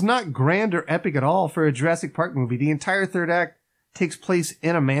 it's not grand or epic at all for a Jurassic Park movie. The entire third act takes place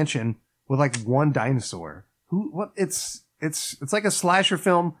in a mansion with, one dinosaur. It's like a slasher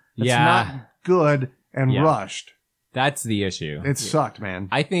film that's not good and rushed. That's the issue. It sucked, man.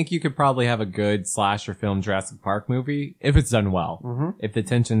 I think you could probably have a good slasher film Jurassic Park movie if it's done well. Mm-hmm. If the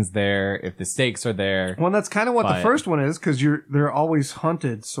tension's there, if the stakes are there. Well, that's kind of what the first one is, because they're always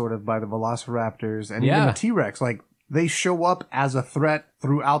hunted sort of by the velociraptors and even the T-Rex. Like, they show up as a threat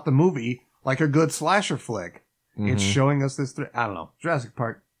throughout the movie, like a good slasher flick. Mm-hmm. It's showing us this threat. I don't know. Jurassic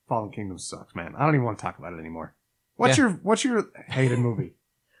Park Fallen Kingdom sucks, man. I don't even want to talk about it anymore. What's your hated movie?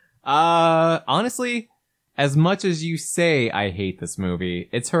 Honestly, as much as you say I hate this movie,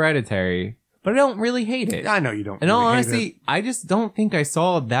 it's Hereditary but I don't really hate it. I know you don't. In all really hate honesty, it. I just don't think I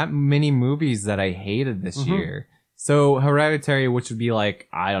saw that many movies that I hated this year. So Hereditary, which would be like,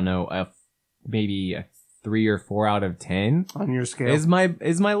 I don't know, maybe a 3 or 4 out of 10 on your scale is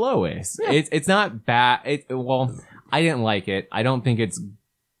my lowest. Yeah. It's not bad. Well, I didn't like it. I don't think it's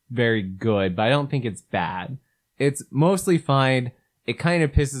very good, but I don't think it's bad. It's mostly fine. It kind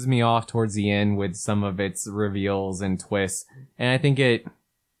of pisses me off towards the end with some of its reveals and twists, and I think it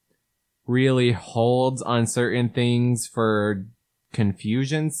really holds on certain things for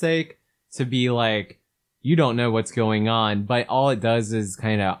confusion's sake to be like, you don't know what's going on, but all it does is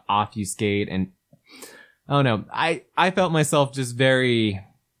kind of obfuscate. And I don't know. I felt myself just very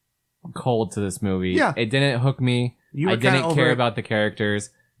cold to this movie. Yeah. It didn't hook me. I didn't care about the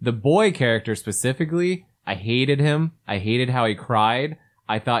characters. The boy character specifically, I hated him. I hated how he cried.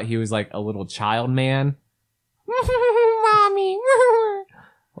 I thought he was like a little child man. Mommy.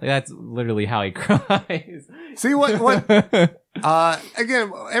 Like, that's literally how he cries. See what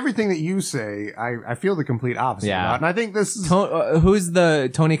again, everything that you say, I feel the complete opposite about. And I think this is who's the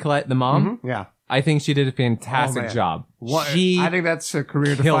Toni Collette, the mom? Mm-hmm, yeah. I think she did a fantastic job. I think that's a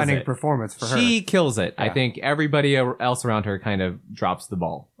career-defining performance for her. She kills it. Yeah. I think everybody else around her kind of drops the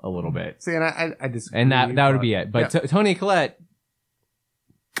ball a little bit. See, and I disagree. And that would be it. But Toni Collette,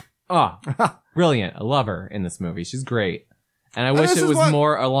 brilliant. I love her in this movie. She's great. And I wish it was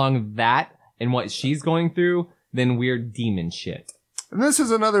more along that and what she's going through than weird demon shit. And this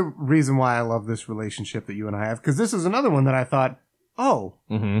is another reason why I love this relationship that you and I have, because this is another one that I thought,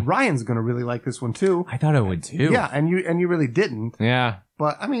 Ryan's going to really like this one too. I thought I would too. Yeah, and you really didn't. Yeah.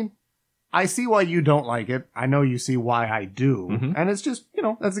 But I mean, I see why you don't like it. I know you see why I do. Mm-hmm. And it's just,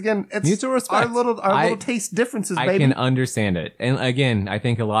 that's again, it's mutual respect. Our little taste differences, baby. I can understand it. And again, I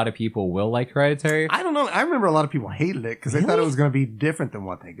think a lot of people will like Hereditary. I don't know. I remember a lot of people hated it because they thought it was going to be different than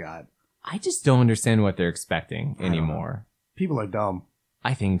what they got. I just don't understand what they're expecting anymore. People are dumb.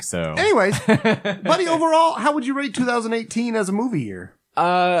 I think so. Anyways, buddy, overall, how would you rate 2018 as a movie year?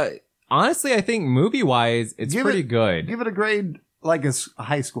 Honestly, I think movie-wise, it's pretty good. Give it a grade like a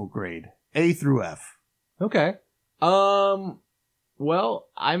high school grade. A through F. Okay. Well,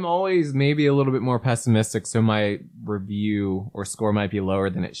 I'm always maybe a little bit more pessimistic, so my review or score might be lower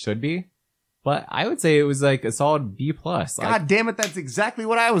than it should be. But I would say it was like a solid B+. God damn it, that's exactly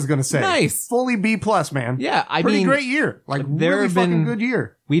what I was going to say. Nice. Fully B+, man. Yeah, Pretty great year. Like, really fucking good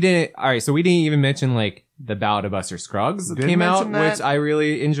year. So we didn't even mention, like, The Ballad of Buster Scruggs that came out, which I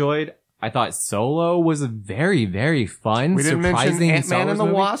really enjoyed. I thought Solo was a very, very fun, we didn't surprising mention Ant-Man and the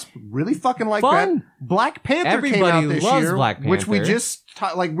Wasp. Really fucking like that. Black Panther came out this year. Black Panther. Which we just,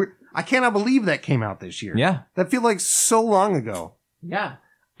 I cannot believe that came out this year. Yeah. That feels like so long ago. Yeah.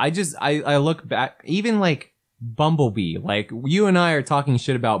 I look back, even like Bumblebee, like you and I are talking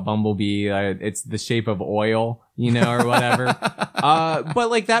shit about Bumblebee. It's the shape of oil, or whatever. But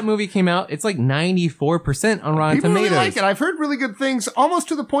like that movie came out, it's like 94% on Rotten Tomatoes. People really like it. I've heard really good things, almost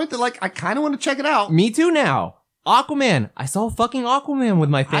to the point that like I kind of want to check it out. Me too now. Aquaman. I saw fucking Aquaman with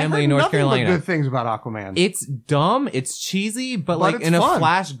my family in North Carolina. I've heard nothing but good things about Aquaman. It's dumb, it's cheesy, but like in a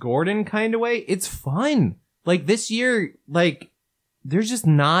Flash Gordon kind of way, it's fun. Like this year, like there's just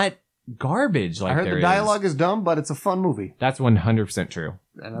not garbage like I heard the dialogue is dumb, but it's a fun movie. That's 100% true.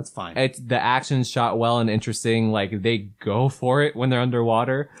 And that's fine. It's the action's shot well and interesting. Like they go for it when they're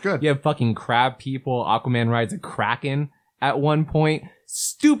underwater. Good. You have fucking crab people. Aquaman rides a kraken at one point.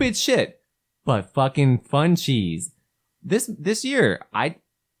 Stupid shit, but fucking fun cheese. This year,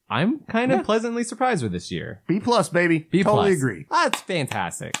 I'm kind of pleasantly surprised with this year. B+, baby. B+. Totally agree. That's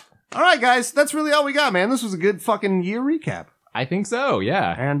fantastic. All right, guys. That's really all we got, man. This was a good fucking year recap. I think so,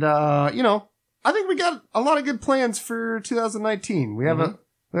 yeah. And, I think we got a lot of good plans for 2019. We have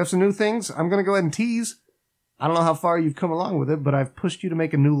some new things. I'm going to go ahead and tease. I don't know how far you've come along with it, but I've pushed you to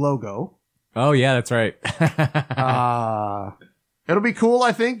make a new logo. Oh, yeah, that's right. It'll be cool,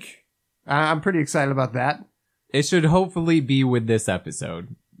 I think. I'm pretty excited about that. It should hopefully be with this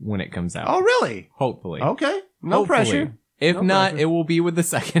episode when it comes out. Oh, really? Hopefully. Okay. No pressure. If not, it will be with the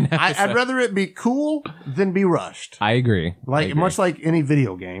second episode. I'd rather it be cool than be rushed. I agree. Much like any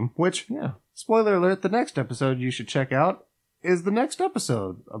video game, which, spoiler alert, the next episode you should check out is the next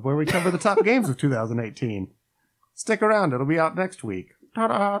episode of where we cover the top games of 2018. Stick around. It'll be out next week.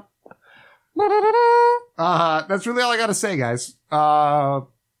 Ta-da! That's really all I got to say, guys.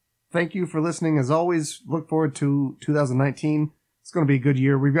 Thank you for listening. As always, look forward to 2019. It's going to be a good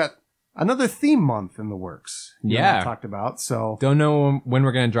year. We've got another theme month in the works. Yeah. Talked about, so. Don't know when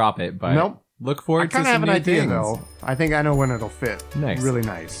we're going to drop it, but nope. Look forward to some new things. I kind of have an idea, things. though. I think I know when it'll fit. Nice. Really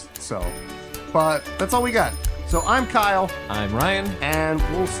nice. So, but that's all we got. So I'm Kyle, I'm Ryan. and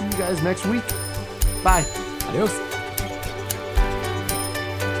we'll see you guys next week. Bye. Adios.